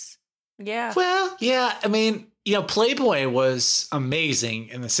years. Yeah. Well, yeah. I mean, you know, Playboy was amazing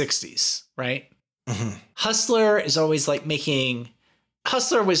in the 60s, right? Hustler is always like making...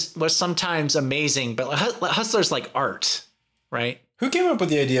 Hustler was sometimes amazing, but Hustler's like art, right? Who came up with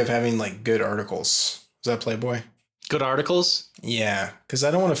the idea of having like good articles? Was that Playboy? Good articles. Yeah, because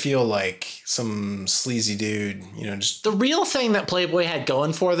I don't want to feel like some sleazy dude, you know, just... The real thing that Playboy had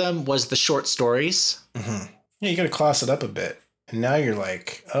going for them was the short stories. Yeah, you got to class it up a bit. And now you're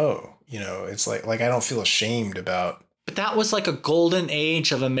like, oh, you know, it's like I don't feel ashamed about... But that was like a golden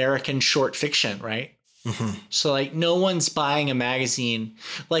age of American short fiction, right? So like no one's buying a magazine.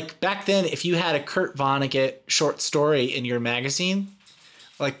 Like back then, if you had a Kurt Vonnegut short story in your magazine,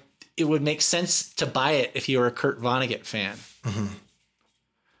 like it would make sense to buy it if you were a Kurt Vonnegut fan.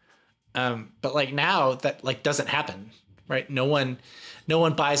 But like now that like doesn't happen, right? No one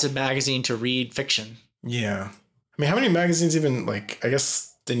buys a magazine to read fiction. Yeah. I mean, how many magazines even, like, I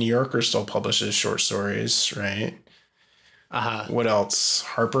guess the New Yorker still publishes short stories, right? What else?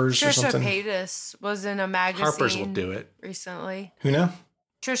 Harper's or Trisha something? Paytas was in a magazine. Harper's will do it. Recently. Who now?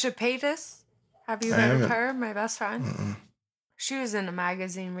 Trisha Paytas? Have you I heard of haven't. her? My best friend? She was in a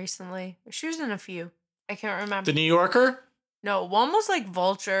magazine recently. She was in a few. I can't remember. The New Yorker? No, one was like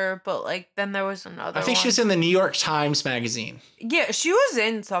Vulture, but like then there was another I think one. she was in the New York Times magazine. Yeah, she was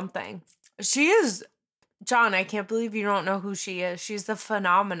in something. She is... John, I can't believe you don't know who she is. She's the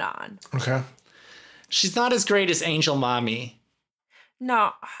phenomenon. Okay. She's not as great as Angel Mommy.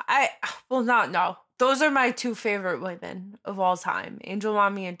 No, no. Those are my two favorite women of all time, Angel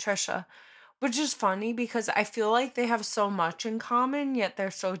Mommy and Trisha, which is funny because I feel like they have so much in common, yet they're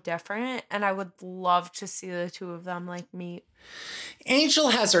so different, and I would love to see the two of them like meet. Angel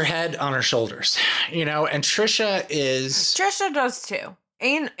has her head on her shoulders, you know, and Trisha does too.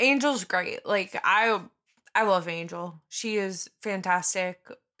 Angel's great. Like I love Angel. She is fantastic.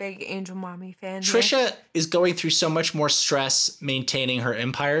 Big Angel Mommy fan. here. Trisha is going through so much more stress maintaining her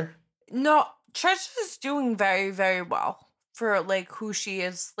empire. No, Trisha's doing very, very well for like who she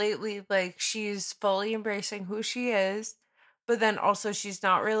is lately. Like she's fully embracing who she is, but then also she's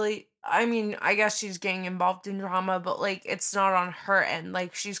not really. I mean, I guess she's getting involved in drama, but like it's not on her end.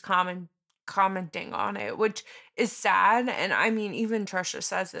 Like she's commenting on it, which is sad. And I mean, even Trisha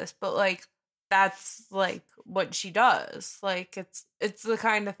says this, but like that's like what she does. Like it's the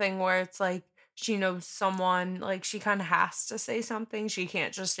kind of thing where it's like she knows someone, like she kind of has to say something. She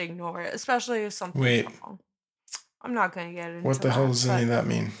can't just ignore it, especially if something's Wait. wrong. I'm not gonna get into What the hell does any of that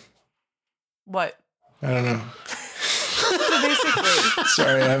mean? What? I don't know. So basically,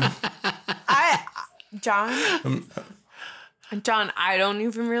 Sorry, John, I don't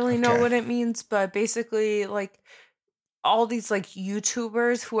even really know Okay. what it means, but basically, like all these like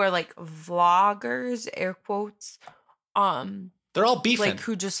YouTubers who are like vloggers, air quotes, They're all beefing. like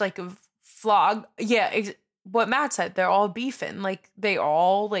who just like vlog. Yeah, what Matt said. They're all beefing. Like they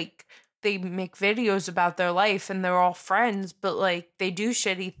all like they make videos about their life and they're all friends, but like they do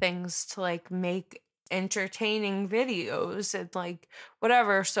shitty things to like make entertaining videos and like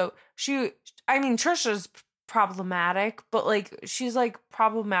whatever. So Trisha's problematic, but like she's like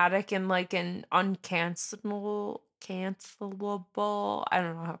problematic in like an cancelable. I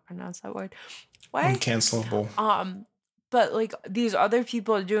don't know how to pronounce that word. Way. uncancelable. But like these other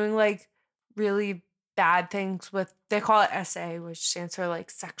people are doing like really bad things with, they call it SA, which stands for like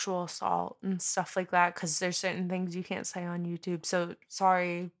sexual assault and stuff like that, because there's certain things you can't say on YouTube. So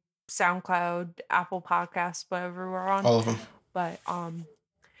sorry, SoundCloud, Apple Podcasts, whatever we're on. All of them. But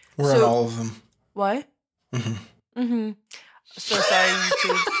we're on all of them. What? So sorry,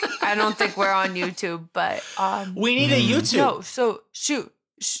 YouTube. I don't think we're on YouTube, but we need a YouTube. No, so shoot.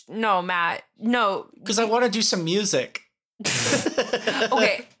 No, Matt. No, because I want to do some music.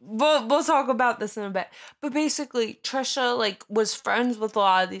 Okay, we'll talk about this in a bit. But basically, Trisha like was friends with a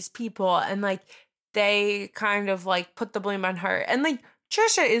lot of these people, and like they kind of like put the blame on her. And like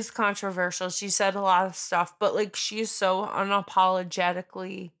Trisha is controversial. She said a lot of stuff, but like she's so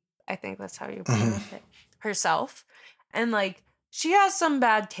unapologetically, I think that's how you pronounce it, herself. And like she has some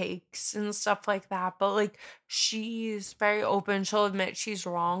bad takes and stuff like that, but like she's very open. She'll admit she's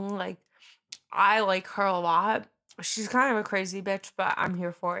wrong. Like I like her a lot. She's kind of a crazy bitch, but I'm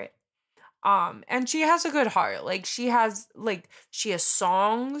here for it. And she has a good heart. Like she has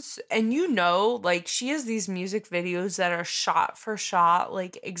songs, and like she has these music videos that are shot for shot,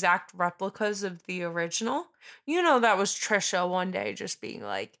 like exact replicas of the original. That was Trisha one day just being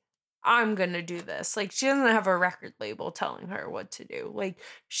like, I'm gonna do this. Like she doesn't have a record label telling her what to do. Like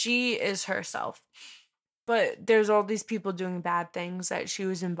she is herself. But there's all these people doing bad things that she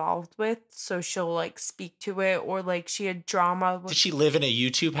was involved with, so she'll like speak to it, or like she had drama. Did she live in a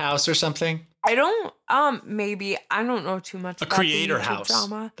YouTube house or something? I don't. Maybe I don't know too much. A about creator the YouTube house.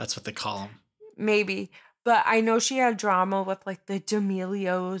 Drama. That's what they call them. Maybe, but I know she had drama with like the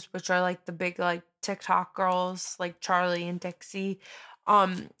D'Amelios, which are like the big like TikTok girls, like Charlie and Dixie.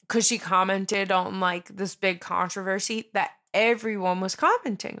 Because she commented on like this big controversy that everyone was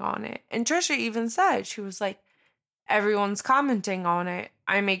commenting on it. And Trisha even said, she was like, everyone's commenting on it.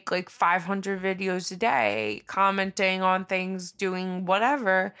 I make like 500 videos a day commenting on things, doing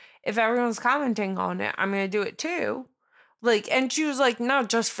whatever. If everyone's commenting on it, I'm going to do it too. Like, and she was like, not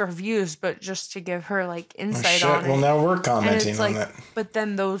just for views, but just to give her like insight on it. Well, now we're commenting on it. But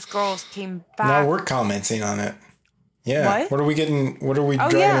then those girls came back. Now we're commenting on it. Yeah. What are we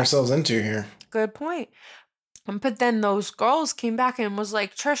dragging ourselves into here? Good point. But then those girls came back and was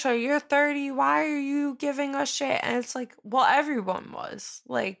like, Trisha, you're 30. Why are you giving us shit? And it's like, well, everyone was.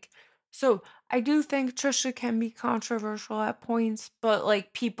 Like, so I do think Trisha can be controversial at points, but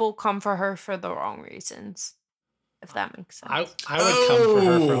like people come for her for the wrong reasons. If that makes sense. I would come for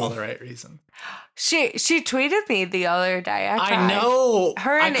her for all the right reasons. She tweeted me the other day. I know.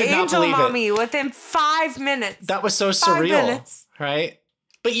 Her and Angel Mommy within 5 minutes. That was so surreal. Right?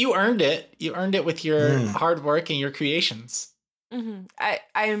 But you earned it. You earned it with your hard work and your creations. Mm-hmm. I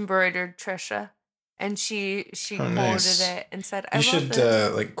embroidered Trisha, and she quoted it and said, "I love this." You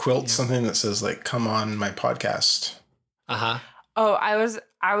should like quilt something that says like "Come on my podcast." Oh, I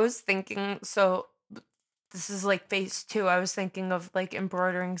was thinking. So this is like phase 2. I was thinking of like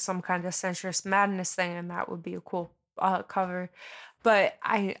embroidering some kind of Centrist Madness thing, and that would be a cool cover. But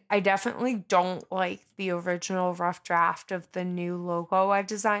I definitely don't like the original rough draft of the new logo I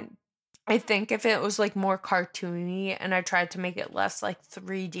designed. I think if it was like more cartoony and I tried to make it less like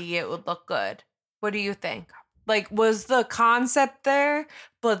 3D, it would look good. What do you think? Like, was the concept there,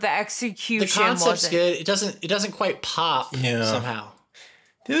 but the execution concept's wasn't? Good. It doesn't quite pop somehow.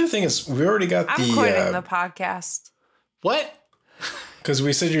 The other thing is we already got I'm quitting the podcast. What? Because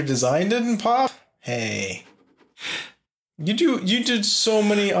we said your design didn't pop? Hey. You did so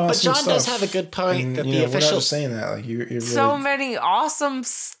many awesome stuff. But John does have a good point that the official... We're not saying that. Like, you're really, so many awesome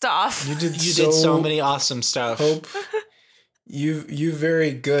stuff. You did so many awesome stuff. Hope you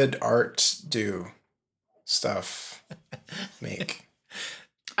very good art do stuff make.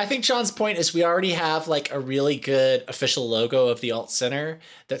 I think John's point is we already have like a really good official logo of the Alt Center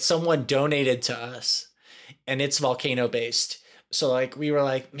that someone donated to us, and it's volcano based. So like we were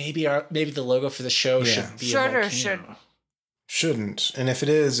like maybe the logo for the show should be a volcano. Shouldn't. And if it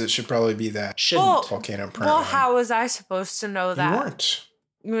is, it should probably be that volcano print. Well, how was I supposed to know that? You weren't.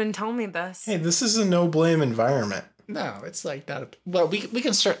 You didn't tell me this. Hey, this is a no blame environment. No, it's like that. Well, we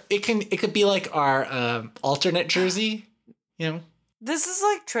can start. It could be like our alternate jersey. This is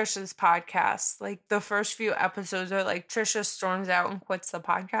like Trisha's podcast. Like the first few episodes are like Trisha storms out and quits the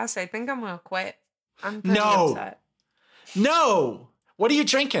podcast. I think I'm gonna quit. I'm pretty upset. No. What are you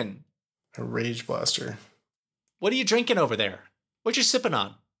drinking? A Rage Blaster. What are you drinking over there? What you sipping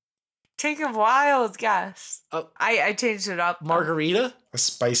on? Take a wild guess. I changed it up. Margarita? A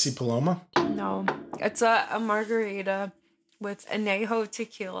spicy Paloma? No. It's a margarita with añejo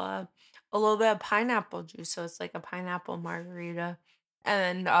tequila, a little bit of pineapple juice, so it's like a pineapple margarita,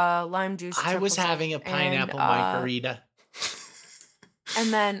 and then lime juice. I was having a pineapple margarita.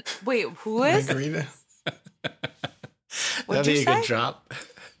 And then, wait, who is? Margarita? What'd That'd be you a say? good drop.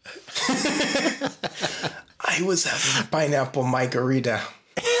 I was having a pineapple margarita.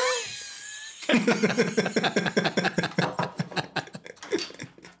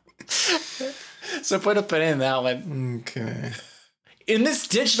 So put a pin in that one. Okay. In this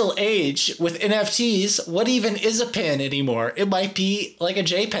digital age with NFTs, what even is a pin anymore? It might be like a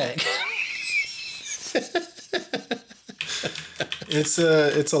JPEG. It's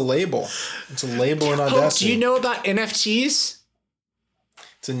a label. It's a label in Hope, Audacity. do you know about NFTs?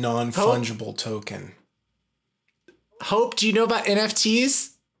 It's a non-fungible token. Hope, do you know about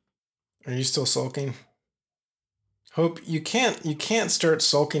NFTs? Are you still sulking? Hope, you can't start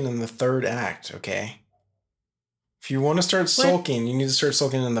sulking in the third act, okay? If you want to start sulking, you need to start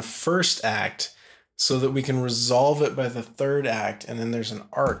sulking in the first act so that we can resolve it by the third act, and then there's an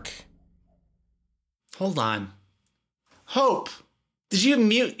arc. Hold on. Hope, did you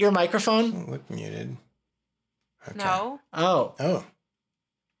mute your microphone? Oh, look muted. Okay. No, Oh.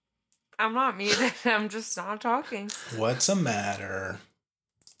 I'm not muted. I'm just not talking. What's the matter?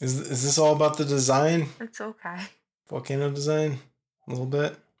 Is this all about the design? It's okay. Volcano design? A little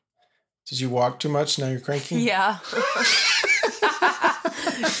bit? Did you walk too much? Now you're cranky? Yeah.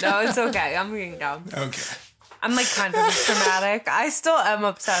 No, it's okay. I'm being dumb. Okay. I'm like kind of dramatic. I still am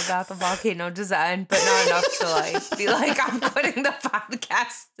upset about the volcano design, but not enough to like be like I'm quitting the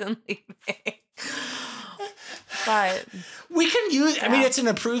podcast and leaving. But We can use, I mean, it's an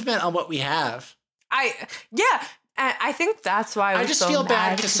improvement on what we have. I think that's why I was just so feel bad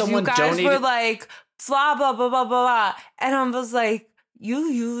mad, because someone you guys donated. were like blah blah blah blah blah blah, and I was like, you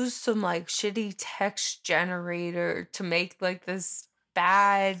used some like shitty text generator to make like this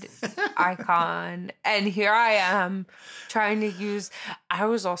bad icon, and here I am trying to use. I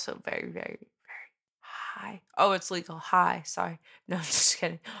was also very very very high. Oh, it's legal high. Sorry, no, I'm just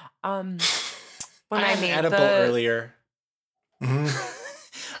kidding. When I I had an made edible the earlier.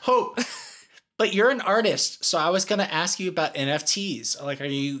 Hope, but you're an artist, so I was going to ask you about NFTs. Like, are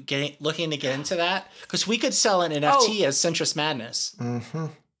you looking to get into that? Because we could sell an NFT as Centrist Madness. Mm-hmm.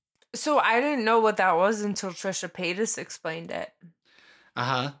 So I didn't know what that was until Trisha Paytas explained it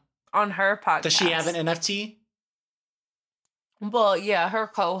on her podcast. Does she have an NFT? Well, yeah, her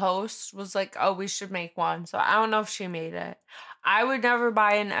co-host was like, "Oh, we should make one." So I don't know if she made it. I would never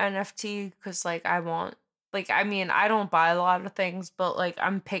buy an NFT because, like, I don't buy a lot of things, but like,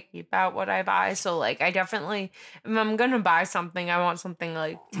 I'm picky about what I buy. So, like, I definitely, if I'm gonna buy something, I want something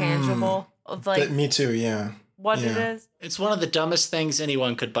like tangible of like Me too, yeah. what it Yeah. is. It's one of the dumbest things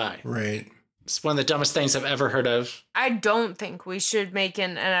anyone could buy. Right. It's one of the dumbest things I've ever heard of. I don't think we should make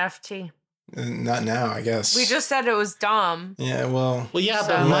an NFT. Not now, I guess. We just said it was dumb. Yeah, well. Well, yeah, So-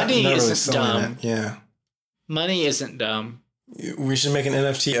 but I'm not money really isn't selling dumb. it, yeah. Money isn't dumb. We should make an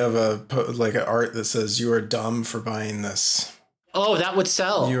NFT of an art that says you are dumb for buying this. Oh, that would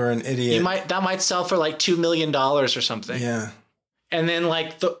sell. You are an idiot. That might sell for like $2 million or something. Yeah. And then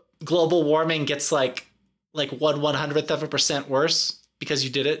like the global warming gets like 1/100th% worse because you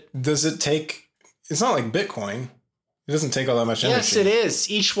did it. Does it take? It's not like Bitcoin. It doesn't take all that much energy. Yes, it is.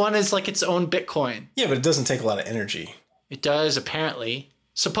 Each one is like its own Bitcoin. Yeah, but it doesn't take a lot of energy. It does, apparently.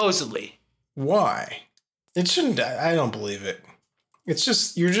 Supposedly. Why? It shouldn't. I don't believe it. It's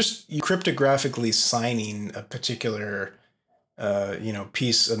just you cryptographically signing a particular,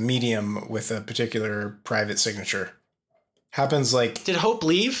 piece of medium with a particular private signature. Happens like Did Hope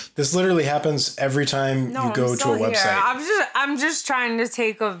leave? this. Literally happens every time No, you go I'm to still a here. website. I'm just trying to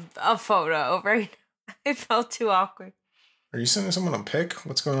take a photo, right? It felt too awkward. Are you sending someone a pic?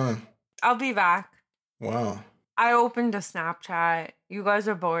 What's going on? I'll be back. Wow. I opened a Snapchat. You guys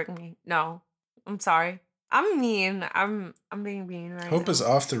are boring me. No, I'm sorry. I'm mean. I'm being mean right Hope now. is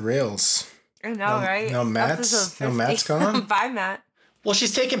off the rails. I know, right? No Matt's? Episode No 50. Matt's gone? Bye, Matt. Well,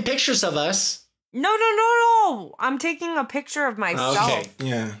 she's taking pictures of us. No. I'm taking a picture of myself. Okay.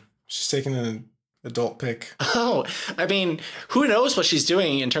 Yeah, she's taking an adult pic. Oh, I mean, who knows what she's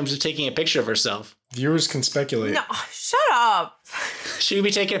doing in terms of taking a picture of herself? Viewers can speculate. No, shut up. Should we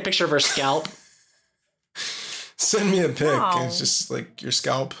be taking a picture of her scalp? Send me a pic. No. And it's just like your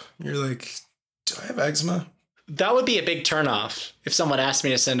scalp. You're like, do I have eczema? That would be a big turnoff if someone asked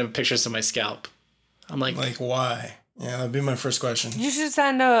me to send them pictures of my scalp. I'm like Like, why? Yeah, that'd be my first question. You should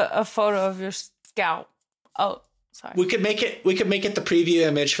send a photo of your scalp. Oh, sorry. we could make it the preview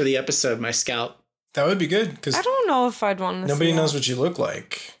image for the episode, my scalp. That would be good because I don't know if I'd want to. nobody see knows that. what you look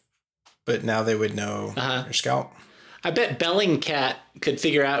like. But now they would know Uh-huh. your scalp. I bet Bellingcat could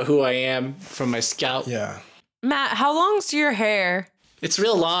figure out who I am from my scalp. Yeah. Matt, how long's your hair? It's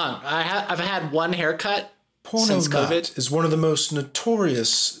real long. I've had one haircut since Porno Matt COVID. is one of the most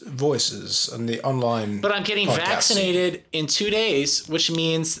notorious voices on the online. But I'm getting podcast vaccinated in 2 days, which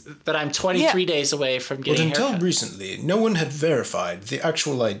means that I'm 23 days away from But getting a until haircut. recently, no one had verified the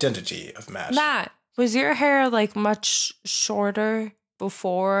actual identity of Matt. Matt, was your hair like much shorter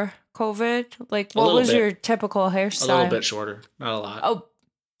before COVID? Like, what little was bit. your typical hairstyle? A little bit shorter, not a lot. Oh,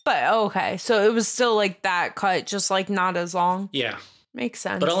 but okay. So it was still like that cut, just like not as long. Yeah, Makes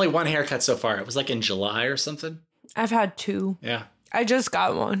sense. but only one haircut so far. It was like in July or something. I've had 2. Yeah. I just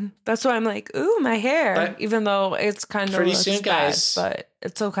got one. That's why I'm like, ooh, my hair. But even though it's kind of pretty looks soon, bad, guys. but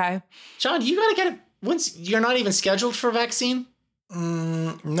it's okay. John, you gotta get it. Once you're not even scheduled for vaccine.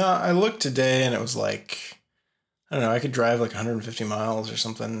 No, I looked today and it was like, I don't know, I could drive like 150 miles or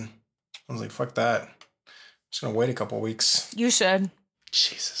something. I was like, fuck that. I'm just going to wait a couple weeks. You should.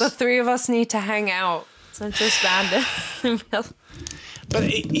 Jesus. The 3 of us need to hang out. Since this bad. But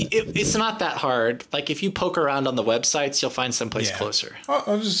it's not that hard. Like if you poke around on the websites, you'll find someplace Yeah. closer.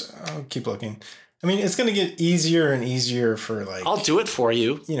 I'll keep looking. I mean, it's going to get easier and easier for like, I'll do it for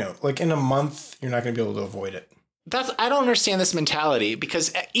you. you know, like in a month, you're not going to be able to avoid it. I don't understand this mentality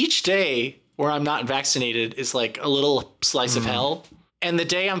because each day where I'm not vaccinated is like a little slice of hell. And the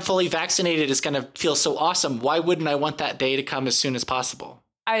day I'm fully vaccinated is going to feel so awesome. Why wouldn't I want that day to come as soon as possible?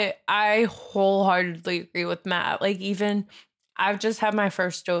 I wholeheartedly agree with Matt. Like, even I've just had my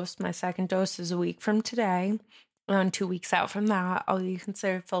first dose. My second dose is a week from today. And 2 weeks out from that, I'll be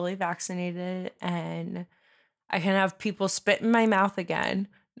considered fully vaccinated, and I can have people spit in my mouth again.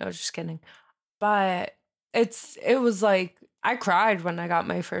 No, just kidding. But it was like I cried when I got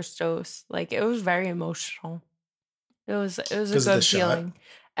my first dose. Like, it was very emotional. It was a 'Cause of the good shot? feeling.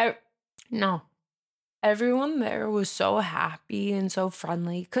 No. Everyone there was so happy and so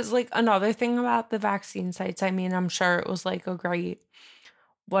friendly. Because, like, another thing about the vaccine sites, I mean, I'm sure it was like a great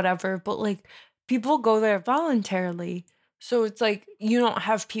whatever, but like people go there voluntarily. So it's like you don't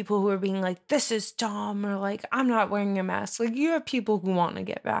have people who are being like, this is dumb, or like, I'm not wearing a mask. Like, you have people who want to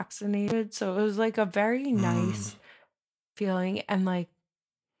get vaccinated. So it was like a very nice feeling. And like,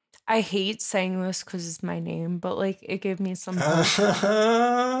 I hate saying this because it's my name, but like, it gave me some hope.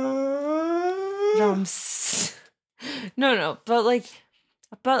 No, but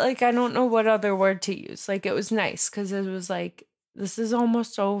like I don't know what other word to use. Like, it was nice because it was like, this is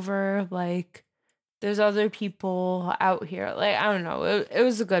almost over. Like, there's other people out here. Like, I don't know. It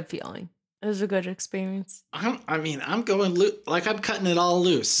was a good feeling. It was a good experience. I'm going loose. Like I'm cutting it all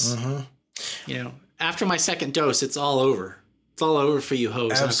loose. You know, after my second dose, it's all over. It's all over for you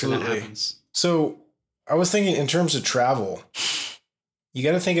hoes. Absolutely. After that happens. So I was thinking in terms of travel, you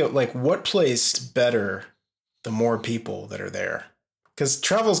got to think of like what place better the more people that are there. Because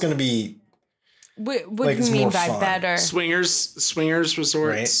travel is going to be What Like, do it's you mean more by fun. better? Swingers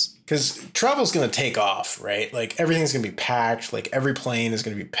resorts. right. Because travel is going to take off, right? Like everything's going to be packed. Like every plane is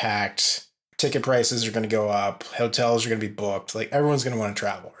going to be packed. Ticket prices are going to go up. Hotels are going to be booked. Like everyone's going to want to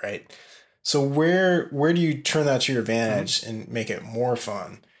travel, right? So where do you turn that to your advantage and make it more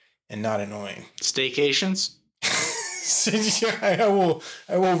fun and not annoying? Staycations. So, yeah,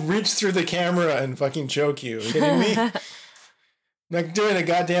 I will reach through the camera and fucking choke you. Are you kidding me? I'm not doing a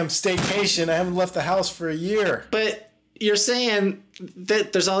goddamn staycation. I haven't left the house for a year. But you're saying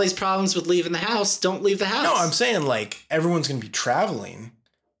that there's all these problems with leaving the house. Don't leave the house. No, I'm saying like everyone's gonna be traveling,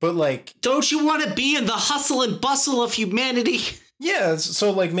 but like Don't you want to be in the hustle and bustle of humanity? yeah.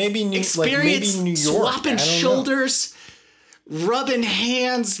 So like maybe Experience maybe New York, swapping I don't know. shoulders, rubbing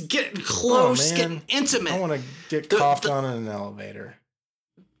hands, getting close, man. getting intimate. I want to get coughed on in an elevator.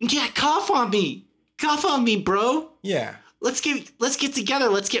 Yeah, cough on me, bro. Yeah, Let's get together.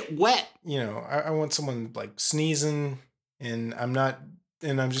 Let's get wet. you know, I want someone like sneezing, and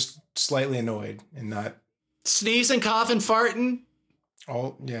I'm just slightly annoyed and not Sneezing, coughing, farting,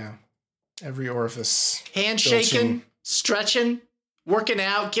 all every orifice. handshaking, Belching. stretching, working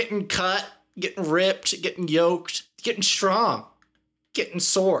out, getting cut, getting ripped, getting yoked, getting strong, getting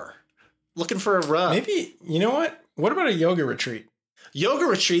sore, looking for a rub. Maybe you know what? What about a yoga retreat? Yoga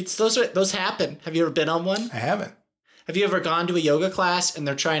retreats, those happen. Have you ever been on one? I haven't. Have you ever gone to a yoga class and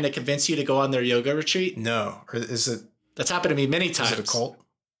they're trying to convince you to go on their yoga retreat? No, or is it? That's happened to me many times. Is it a cult?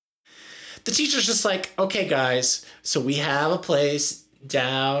 The teacher's just like, okay, guys, so we have a place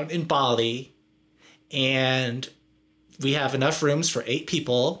down in Bali and we have enough rooms for 8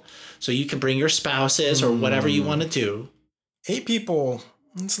 people. So you can bring your spouses or whatever you want to do. 8 people.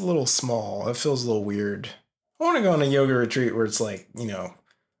 It's a little small. It feels a little weird. I want to go on a yoga retreat where it's like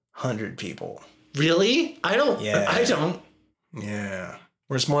 100 people. Really? I don't. Yeah. I don't. Yeah,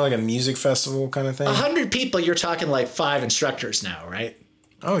 where it's more like a music festival kind of thing. 100 people, you're talking like 5 instructors now, right?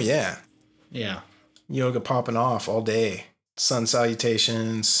 Oh yeah. Yeah. yoga popping off all day. Sun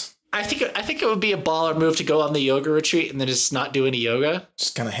salutations. I think it would be a baller move to go on the yoga retreat and then just not do any yoga.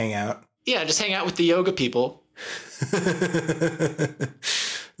 Just kind of hang out. Yeah, just hang out with the yoga people.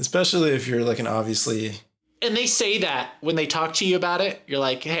 Especially if you're like an obviously... And they say that when they talk to you about it, you're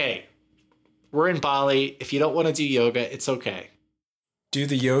like, hey, we're in Bali. If you don't want to do yoga, it's okay. Do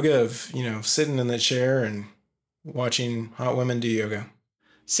the yoga of, sitting in the chair and watching hot women do yoga.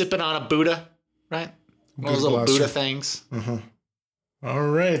 Sipping on a Buddha, right? One of those Buddha little blaster. Buddha things. Mm-hmm. All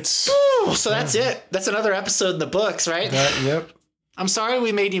right. Ooh, so that's it. That's another episode in the books, right? Yep. I'm sorry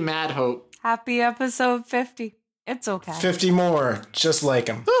we made you mad, Hope. Happy episode 50. It's okay. 50 more, just like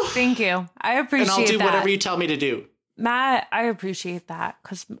them. Thank you. I appreciate that. And I'll do whatever you tell me to do. Matt, I appreciate that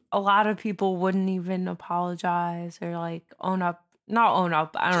because a lot of people wouldn't even apologize or like own up. Not own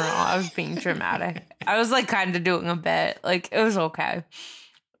up. I don't know. I was being dramatic. I was like kind of doing a bit. Like it was okay.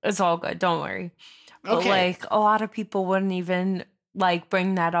 It's all good. Don't worry. Okay. But like a lot of people wouldn't even like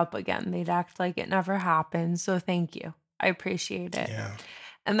bring that up again. They'd act like it never happened. So thank you. I appreciate it. Yeah.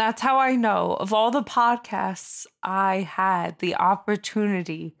 And that's how I know of all the podcasts I had the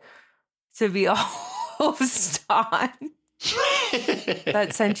opportunity to be a host on, that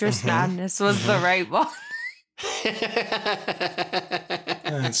Centrist Madness was the right one.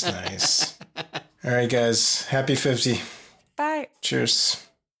 That's nice. All right, guys. Happy 50. Bye. Cheers.